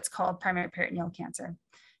like what's called primary peritoneal cancer.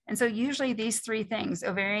 And so usually these three things,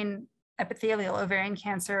 ovarian epithelial, ovarian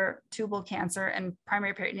cancer, tubal cancer, and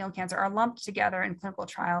primary peritoneal cancer, are lumped together in clinical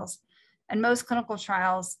trials. And most clinical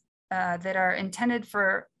trials that are intended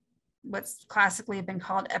for what's classically been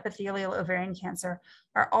called epithelial ovarian cancer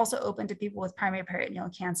are also open to people with primary peritoneal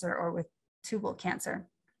cancer or with tubal cancer.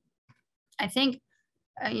 I think,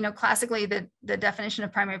 classically the definition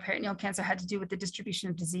of primary peritoneal cancer had to do with the distribution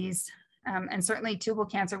of disease. And certainly tubal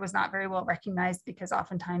cancer was not very well recognized because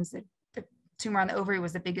oftentimes the tumor on the ovary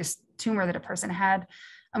was the biggest tumor that a person had.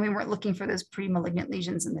 And we weren't looking for those pre-malignant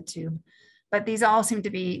lesions in the tube. But these all seem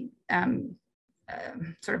to be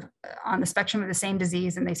sort of on the spectrum of the same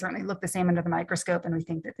disease, and they certainly look the same under the microscope, and we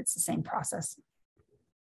think that it's the same process.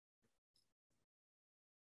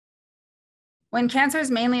 When cancer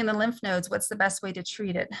is mainly in the lymph nodes, what's the best way to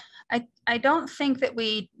treat it? I don't think that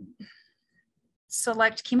we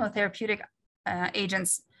select chemotherapeutic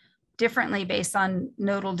agents differently based on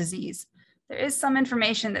nodal disease. There is some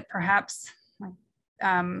information that perhaps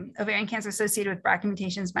ovarian cancer associated with BRCA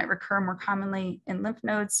mutations might recur more commonly in lymph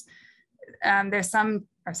nodes. There's some,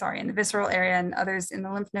 in the visceral area and others in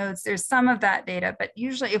the lymph nodes. There's some of that data, but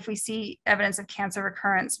usually if we see evidence of cancer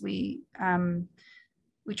recurrence, we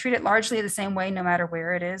treat it largely the same way, no matter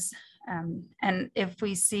where it is. And if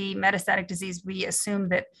we see metastatic disease, we assume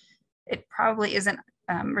that it probably isn't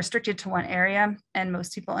restricted to one area, and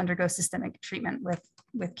most people undergo systemic treatment with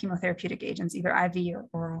chemotherapeutic agents, either IV or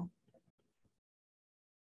oral.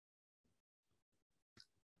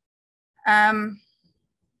 Have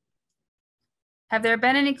there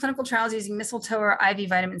been any clinical trials using mistletoe or IV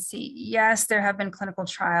vitamin C? Yes, there have been clinical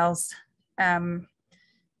trials. I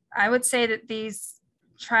would say that these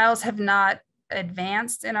trials have not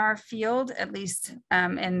advanced in our field, at least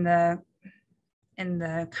in the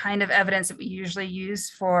kind of evidence that we usually use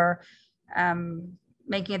for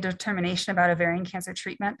making a determination about ovarian cancer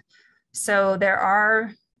treatment. So there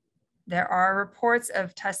are reports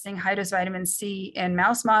of testing high-dose vitamin C in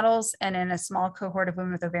mouse models and in a small cohort of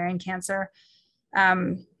women with ovarian cancer.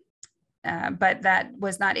 But that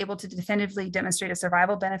was not able to definitively demonstrate a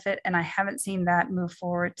survival benefit, and I haven't seen that move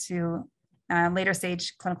forward to later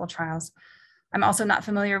stage clinical trials. I'm also not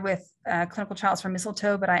familiar with clinical trials for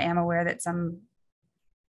mistletoe, but I am aware that some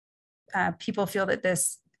people feel that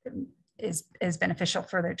this is beneficial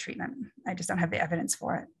for their treatment. I just don't have the evidence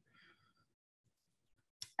for it.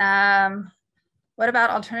 What about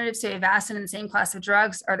alternatives to Avastin in the same class of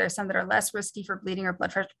drugs? Are there some that are less risky for bleeding or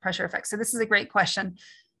blood pressure effects? So this is a great question.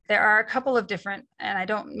 There are a couple of different, and I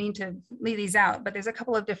don't mean to leave these out, but there's a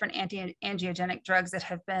couple of different anti-angiogenic drugs that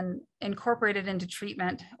have been incorporated into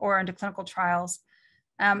treatment or into clinical trials.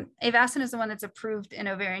 Avastin is the one that's approved in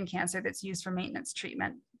ovarian cancer that's used for maintenance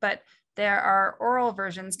treatment, but there are oral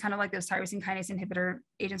versions, kind of like those tyrosine kinase inhibitor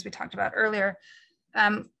agents we talked about earlier,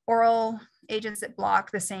 oral agents that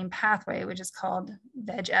block the same pathway, which is called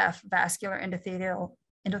VEGF, vascular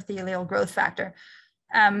endothelial growth factor.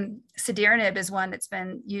 Cediranib is one that's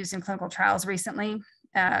been used in clinical trials recently,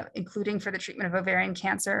 including for the treatment of ovarian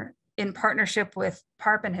cancer in partnership with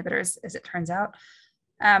PARP inhibitors, as it turns out.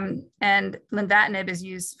 And lenvatinib is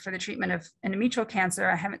used for the treatment of endometrial cancer.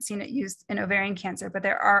 I haven't seen it used in ovarian cancer, but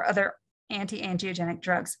there are other anti-angiogenic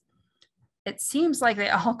drugs. It seems like they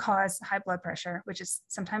all cause high blood pressure, which is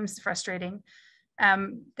sometimes frustrating.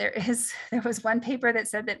 There was one paper that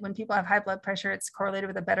said that when people have high blood pressure, it's correlated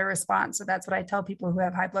with a better response. So that's what I tell people who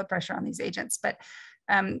have high blood pressure on these agents. But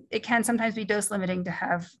it can sometimes be dose limiting to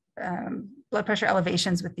have blood pressure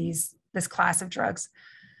elevations with this class of drugs.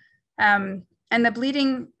 And the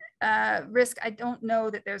bleeding risk, I don't know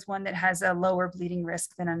that there's one that has a lower bleeding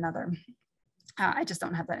risk than another. I just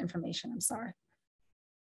don't have that information, I'm sorry.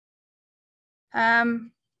 Hi,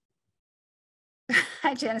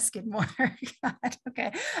 Janice Skidmore. God,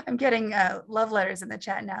 okay, I'm getting love letters in the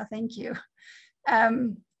chat now. Thank you.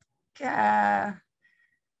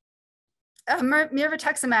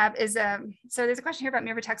 Mirvetuximab is so there's a question here about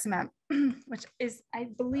mirvetuximab, which is, I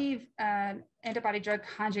believe, antibody drug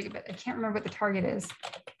conjugate, but I can't remember what the target is.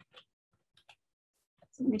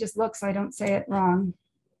 So let me just look so I don't say it wrong.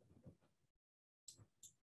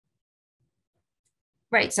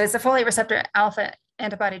 Right, so it's a folate receptor alpha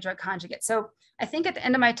antibody drug conjugate. So I think at the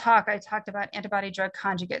end of my talk, I talked about antibody drug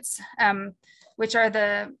conjugates, which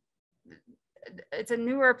are it's a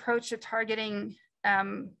newer approach to targeting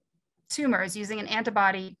tumors using an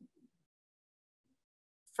antibody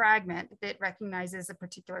fragment that recognizes a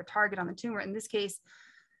particular target on the tumor. In this case,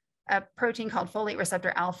 a protein called folate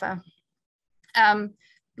receptor alpha,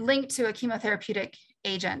 linked to a chemotherapeutic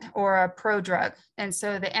agent or a prodrug. And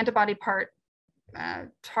so the antibody part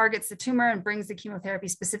targets the tumor and brings the chemotherapy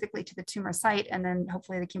specifically to the tumor site, and then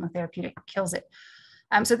hopefully the chemotherapeutic kills it.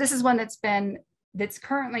 So this is one that's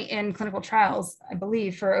currently in clinical trials, I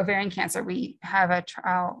believe, for ovarian cancer. We have a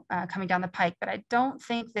trial coming down the pike, but I don't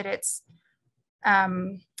think that it's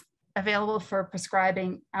available for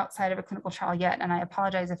prescribing outside of a clinical trial yet. And I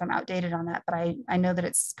apologize if I'm outdated on that, but I know that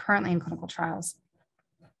it's currently in clinical trials.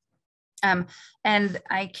 And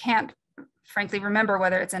I can't frankly remember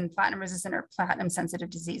whether it's in platinum resistant or platinum sensitive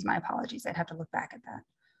disease. My apologies, I'd have to look back at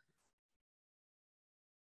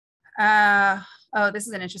that. Oh, this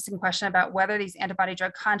is an interesting question about whether these antibody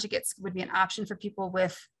drug conjugates would be an option for people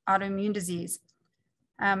with autoimmune disease.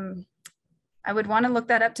 I would want to look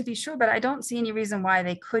that up to be sure, but I don't see any reason why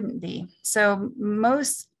they couldn't be. So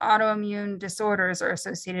most autoimmune disorders are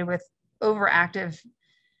associated with overactive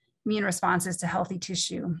immune responses to healthy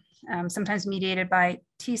tissue, sometimes mediated by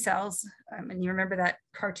T cells. And you remember that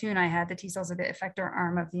cartoon I had, the T cells are the effector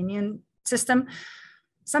arm of the immune system.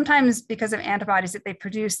 Sometimes because of antibodies that they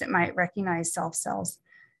produce that might recognize self cells.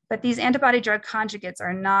 But these antibody drug conjugates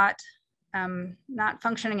are not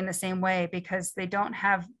functioning in the same way because they don't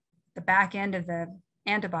have the back end of the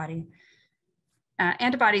antibody.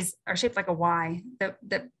 Antibodies are shaped like a Y.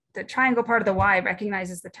 The triangle part of the Y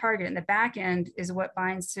recognizes the target, and the back end is what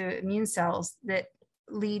binds to immune cells that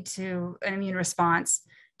lead to an immune response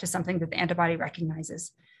to something that the antibody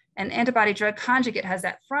recognizes. An antibody drug conjugate has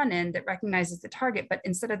that front end that recognizes the target, but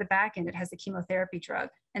instead of the back end, it has the chemotherapy drug.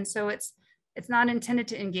 And so it's not intended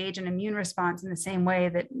to engage an immune response in the same way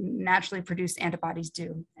that naturally produced antibodies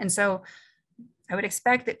do. And so I would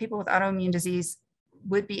expect that people with autoimmune disease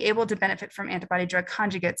would be able to benefit from antibody drug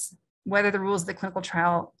conjugates, whether the rules of the clinical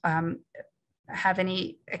trial have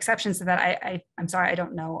any exceptions to that. I'm sorry, I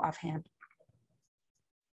don't know offhand.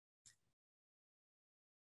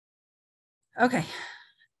 Okay.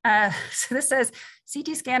 So this says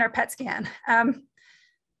CT scan or PET scan.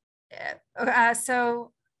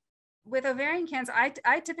 So with ovarian cancer,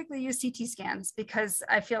 I typically use CT scans because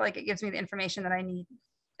I feel like it gives me the information that I need.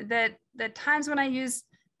 The times when I use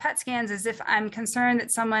PET scans is if I'm concerned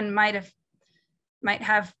that someone might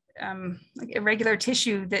have like irregular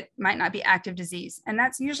tissue that might not be active disease. And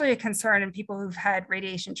that's usually a concern in people who've had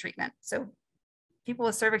radiation treatment. So people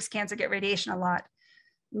with cervix cancer get radiation a lot.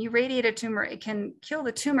 When you radiate a tumor, it can kill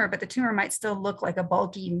the tumor, but the tumor might still look like a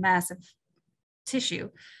bulky, massive tissue.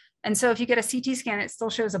 And so if you get a CT scan, it still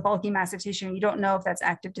shows a bulky, massive tissue, and you don't know if that's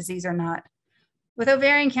active disease or not. With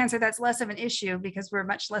ovarian cancer, that's less of an issue because we're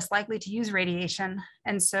much less likely to use radiation.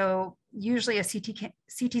 And so usually a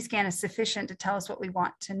CT scan is sufficient to tell us what we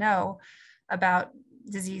want to know about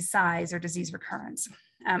disease size or disease recurrence.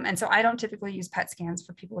 And so I don't typically use PET scans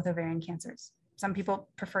for people with ovarian cancers. Some people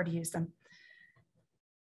prefer to use them.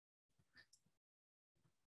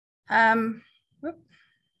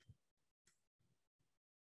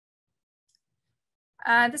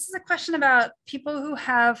 This is a question about people who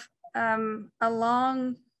have a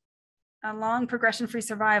long progression-free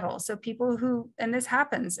survival. So people who, and this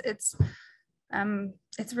happens, it's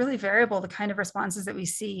really variable, the kind of responses that we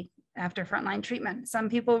see after frontline treatment. Some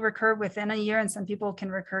people recur within a year and some people can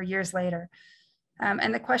recur years later.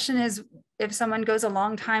 And the question is, if someone goes a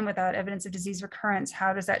long time without evidence of disease recurrence,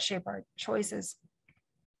 how does that shape our choices?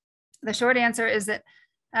 The short answer is that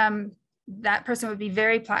that person would be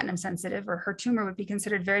very platinum sensitive, or her tumor would be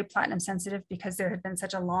considered very platinum sensitive because there had been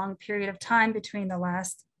such a long period of time between the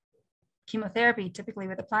last chemotherapy, typically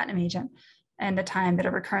with a platinum agent, and the time that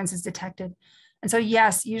a recurrence is detected. And so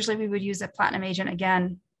yes, usually we would use a platinum agent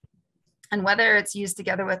again. And whether it's used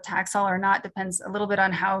together with Taxol or not depends a little bit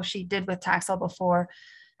on how she did with Taxol before.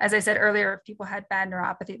 As I said earlier, if people had bad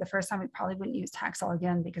neuropathy the first time, we probably wouldn't use Taxol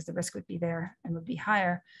again because the risk would be there and would be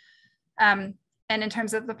higher. And in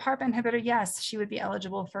terms of the PARP inhibitor, yes, she would be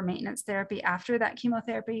eligible for maintenance therapy after that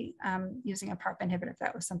chemotherapy using a PARP inhibitor if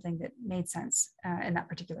that was something that made sense in that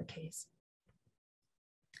particular case.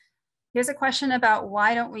 Here's a question about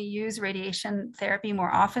why don't we use radiation therapy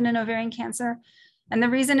more often in ovarian cancer? And the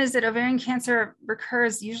reason is that ovarian cancer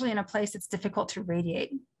recurs usually in a place that's difficult to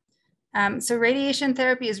radiate. So radiation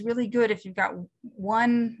therapy is really good if you've got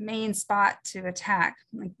one main spot to attack,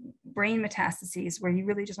 like brain metastases, where you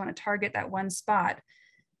really just want to target that one spot.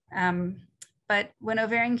 But when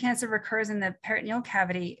ovarian cancer recurs in the peritoneal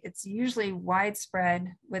cavity, it's usually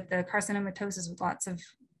widespread with the carcinomatosis with lots of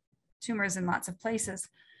tumors in lots of places.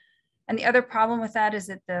 And the other problem with that is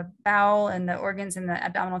that the bowel and the organs in the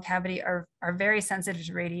abdominal cavity are very sensitive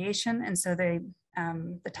to radiation. And so the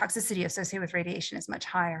toxicity associated with radiation is much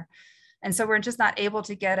higher. And so we're just not able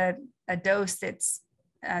to get a dose that's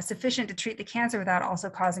sufficient to treat the cancer without also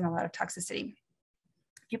causing a lot of toxicity.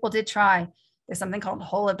 People did try. There's something called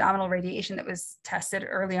whole abdominal radiation that was tested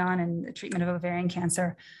early on in the treatment of ovarian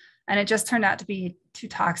cancer. And it just turned out to be too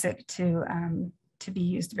toxic to be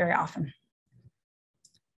used very often.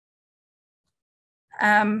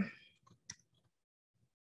 I'm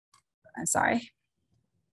sorry.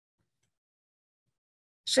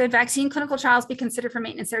 Should vaccine clinical trials be considered for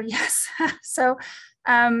maintenance therapy? Yes. So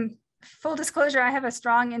full disclosure, I have a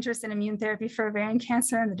strong interest in immune therapy for ovarian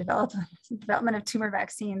cancer and the development of tumor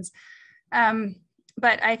vaccines.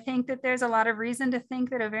 But I think that there's a lot of reason to think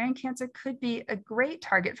that ovarian cancer could be a great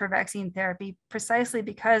target for vaccine therapy, precisely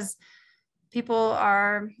because people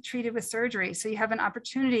are treated with surgery. So you have an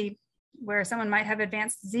opportunity where someone might have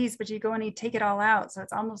advanced disease, but you go and you take it all out. So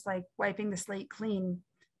it's almost like wiping the slate clean.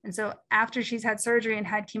 And so after she's had surgery and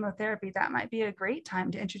had chemotherapy, that might be a great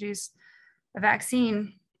time to introduce a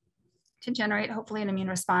vaccine to generate hopefully an immune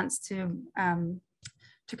response to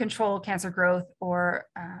control cancer growth or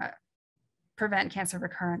prevent cancer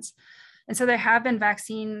recurrence. And so there have been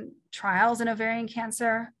vaccine trials in ovarian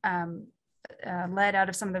cancer led out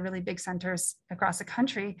of some of the really big centers across the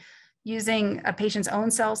country, using a patient's own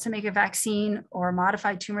cells to make a vaccine or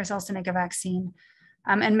modified tumor cells to make a vaccine.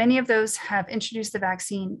 And many of those have introduced the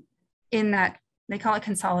vaccine in that, they call it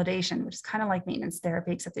consolidation, which is kind of like maintenance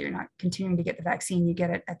therapy, except that you're not continuing to get the vaccine. You get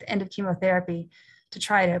it at the end of chemotherapy to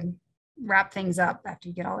try to wrap things up after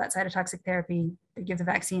you get all that cytotoxic therapy. They give the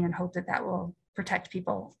vaccine and hope that that will protect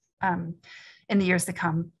people in the years to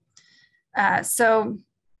come. So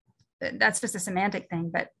that's just a semantic thing,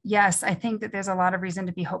 but yes, I think that there's a lot of reason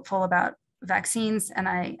to be hopeful about vaccines, and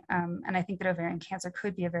I think that ovarian cancer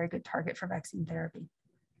could be a very good target for vaccine therapy.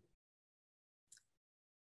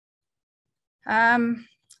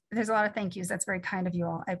 There's a lot of thank yous. That's very kind of you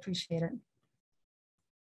all. I appreciate it.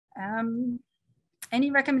 Any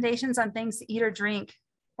recommendations on things to eat or drink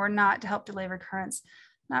or not to help delay recurrence?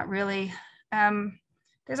 Not really.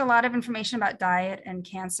 There's a lot of information about diet and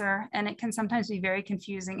cancer, and it can sometimes be very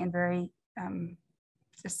confusing and very,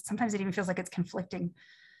 sometimes it even feels like it's conflicting.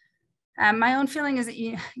 My own feeling is that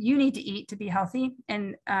you need to eat to be healthy,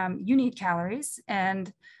 and you need calories,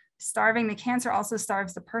 and starving the cancer also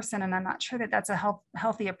starves the person. And I'm not sure that that's a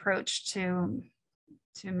healthy approach to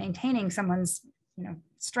maintaining someone's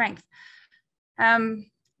strength.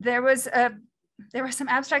 There were some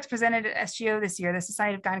abstracts presented at SGO this year, the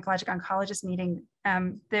Society of Gynecologic Oncologists meeting,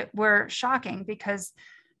 that were shocking because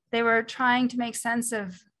they were trying to make sense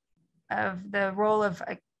of the role of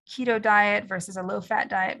a keto diet versus a low-fat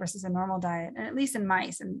diet versus a normal diet, and at least in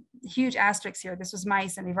mice, and huge asterisks here. This was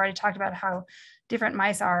mice, and we've already talked about how different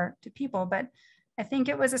mice are to people, but I think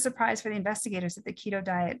it was a surprise for the investigators that the keto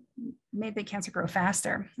diet made the cancer grow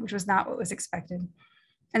faster, which was not what was expected.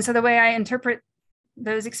 And so the way I interpret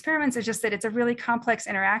those experiments is just that it's a really complex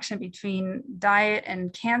interaction between diet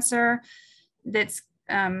and cancer that's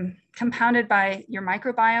compounded by your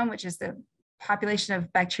microbiome, which is the population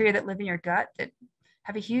of bacteria that live in your gut that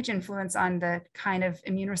have a huge influence on the kind of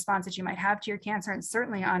immune response that you might have to your cancer, and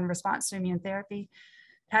certainly on response to immune therapy.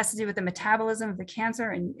 It has to do with the metabolism of the cancer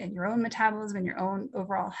and your own metabolism and your own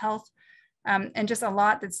overall health. And just a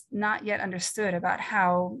lot that's not yet understood about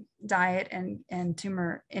how diet and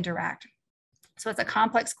tumor interact. So it's a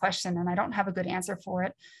complex question, and I don't have a good answer for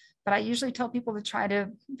it, but I usually tell people to try to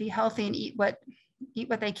be healthy and eat what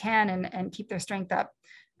they can and keep their strength up,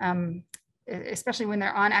 especially when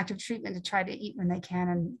they're on active treatment, to try to eat when they can.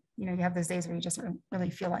 And you have those days where you just really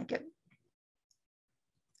feel like it.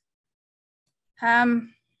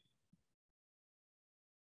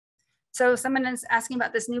 So someone is asking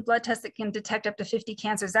about this new blood test that can detect up to 50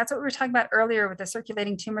 cancers. That's what we were talking about earlier with the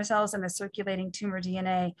circulating tumor cells and the circulating tumor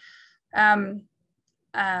DNA.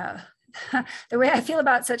 The way I feel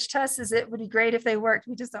about such tests is it would be great if they worked.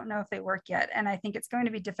 We just don't know if they work yet. And I think it's going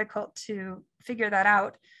to be difficult to figure that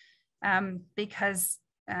out because,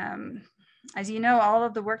 as you know, all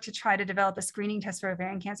of the work to try to develop a screening test for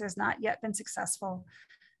ovarian cancer has not yet been successful.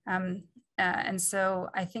 And so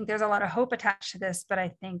I think there's a lot of hope attached to this, but I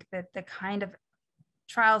think that the kind of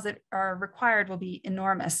trials that are required will be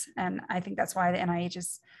enormous. And I think that's why the NIH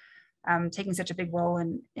is taking such a big role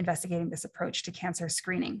in investigating this approach to cancer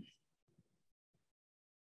screening.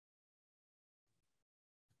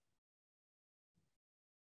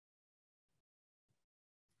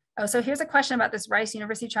 Oh, so here's a question about this Rice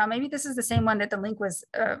University trial. Maybe this is the same one that the link was,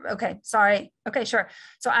 okay, sorry. Okay, sure.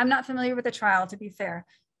 So I'm not familiar with the trial, to be fair.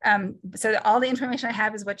 So all the information I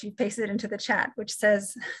have is what you pasted into the chat, which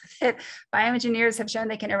says that bioengineers have shown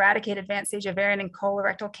they can eradicate advanced stage ovarian and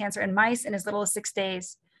colorectal cancer in mice in as little as 6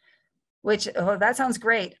 days, which, oh, that sounds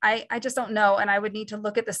great. I just don't know. And I would need to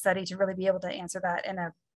look at the study to really be able to answer that in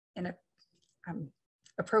a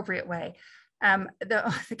appropriate way.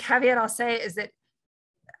 The caveat I'll say is that,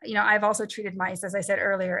 you know, I've also treated mice, as I said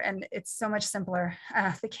earlier, and it's so much simpler.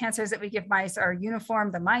 The cancers that we give mice are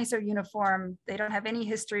uniform. The mice are uniform. They don't have any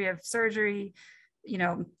history of surgery, you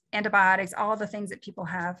know, antibiotics, all the things that people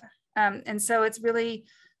have. And so it's really,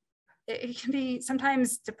 it can be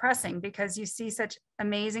sometimes depressing because you see such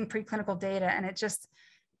amazing preclinical data, and it just,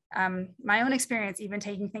 my own experience, even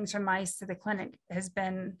taking things from mice to the clinic, has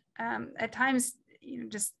been at times, you know,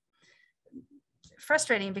 just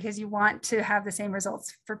frustrating because you want to have the same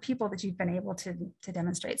results for people that you've been able to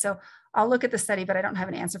demonstrate. So I'll look at the study, but I don't have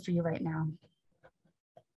an answer for you right now.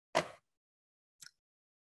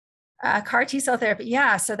 CAR T-cell therapy,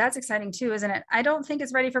 yeah, so that's exciting too, isn't it? I don't think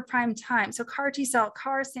it's ready for prime time. So CAR T-cell,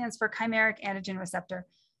 CAR stands for chimeric antigen receptor.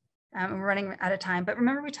 We're running out of time, but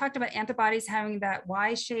remember we talked about antibodies having that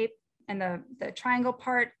Y shape, and the triangle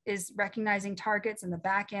part is recognizing targets, and the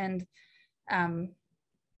back end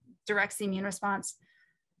directs the immune response.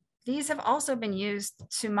 These have also been used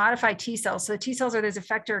to modify T cells. So T cells are those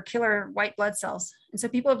effector killer white blood cells. And so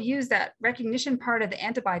people have used that recognition part of the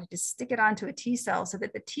antibody to stick it onto a T cell so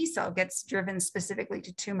that the T cell gets driven specifically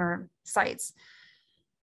to tumor sites.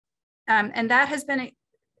 And that has been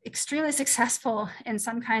extremely successful in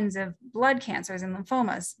some kinds of blood cancers and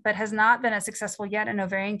lymphomas, but has not been as successful yet in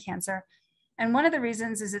ovarian cancer. And one of the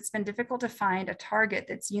reasons is it's been difficult to find a target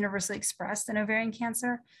that's universally expressed in ovarian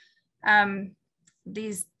cancer.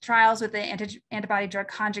 These trials with the antibody drug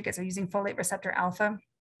conjugates are using folate receptor alpha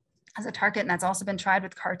as a target, and that's also been tried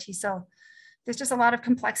with CAR T-cell. There's just a lot of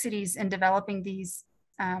complexities in developing these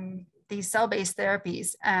cell-based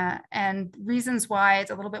therapies, and reasons why it's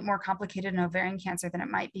a little bit more complicated in ovarian cancer than it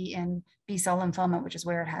might be in B-cell lymphoma, which is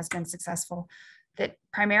where it has been successful, that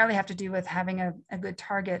primarily have to do with having a good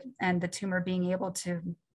target and the tumor being able to,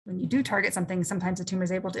 when you do target something, sometimes the tumor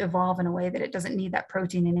is able to evolve in a way that it doesn't need that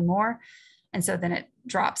protein anymore. And so then it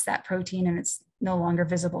drops that protein and it's no longer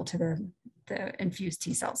visible to the infused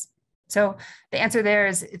T cells. So the answer there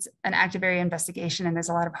is it's an active area investigation, and there's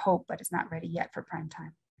a lot of hope, but it's not ready yet for prime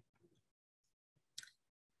time.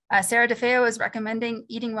 Sarah DeFeo is recommending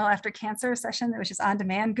Eating Well After Cancer session, which is on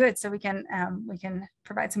demand. Good, so we can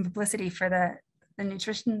provide some publicity for the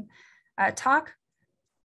nutrition talk.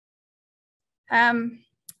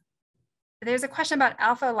 There's a question about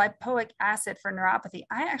alpha lipoic acid for neuropathy.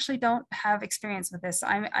 I actually don't have experience with this, so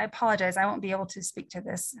I apologize. I won't be able to speak to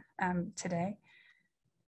this today.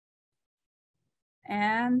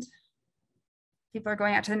 And people are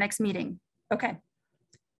going out to the next meeting. Okay.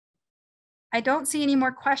 I don't see any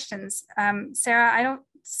more questions. Sarah, I don't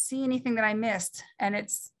see anything that I missed, and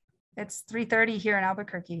it's 3:30 here in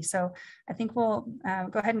Albuquerque. So I think we'll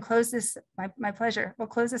go ahead and close this. My pleasure. We'll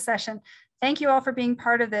close the session. Thank you all for being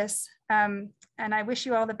part of this. And I wish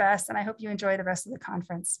you all the best, and I hope you enjoy the rest of the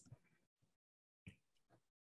conference.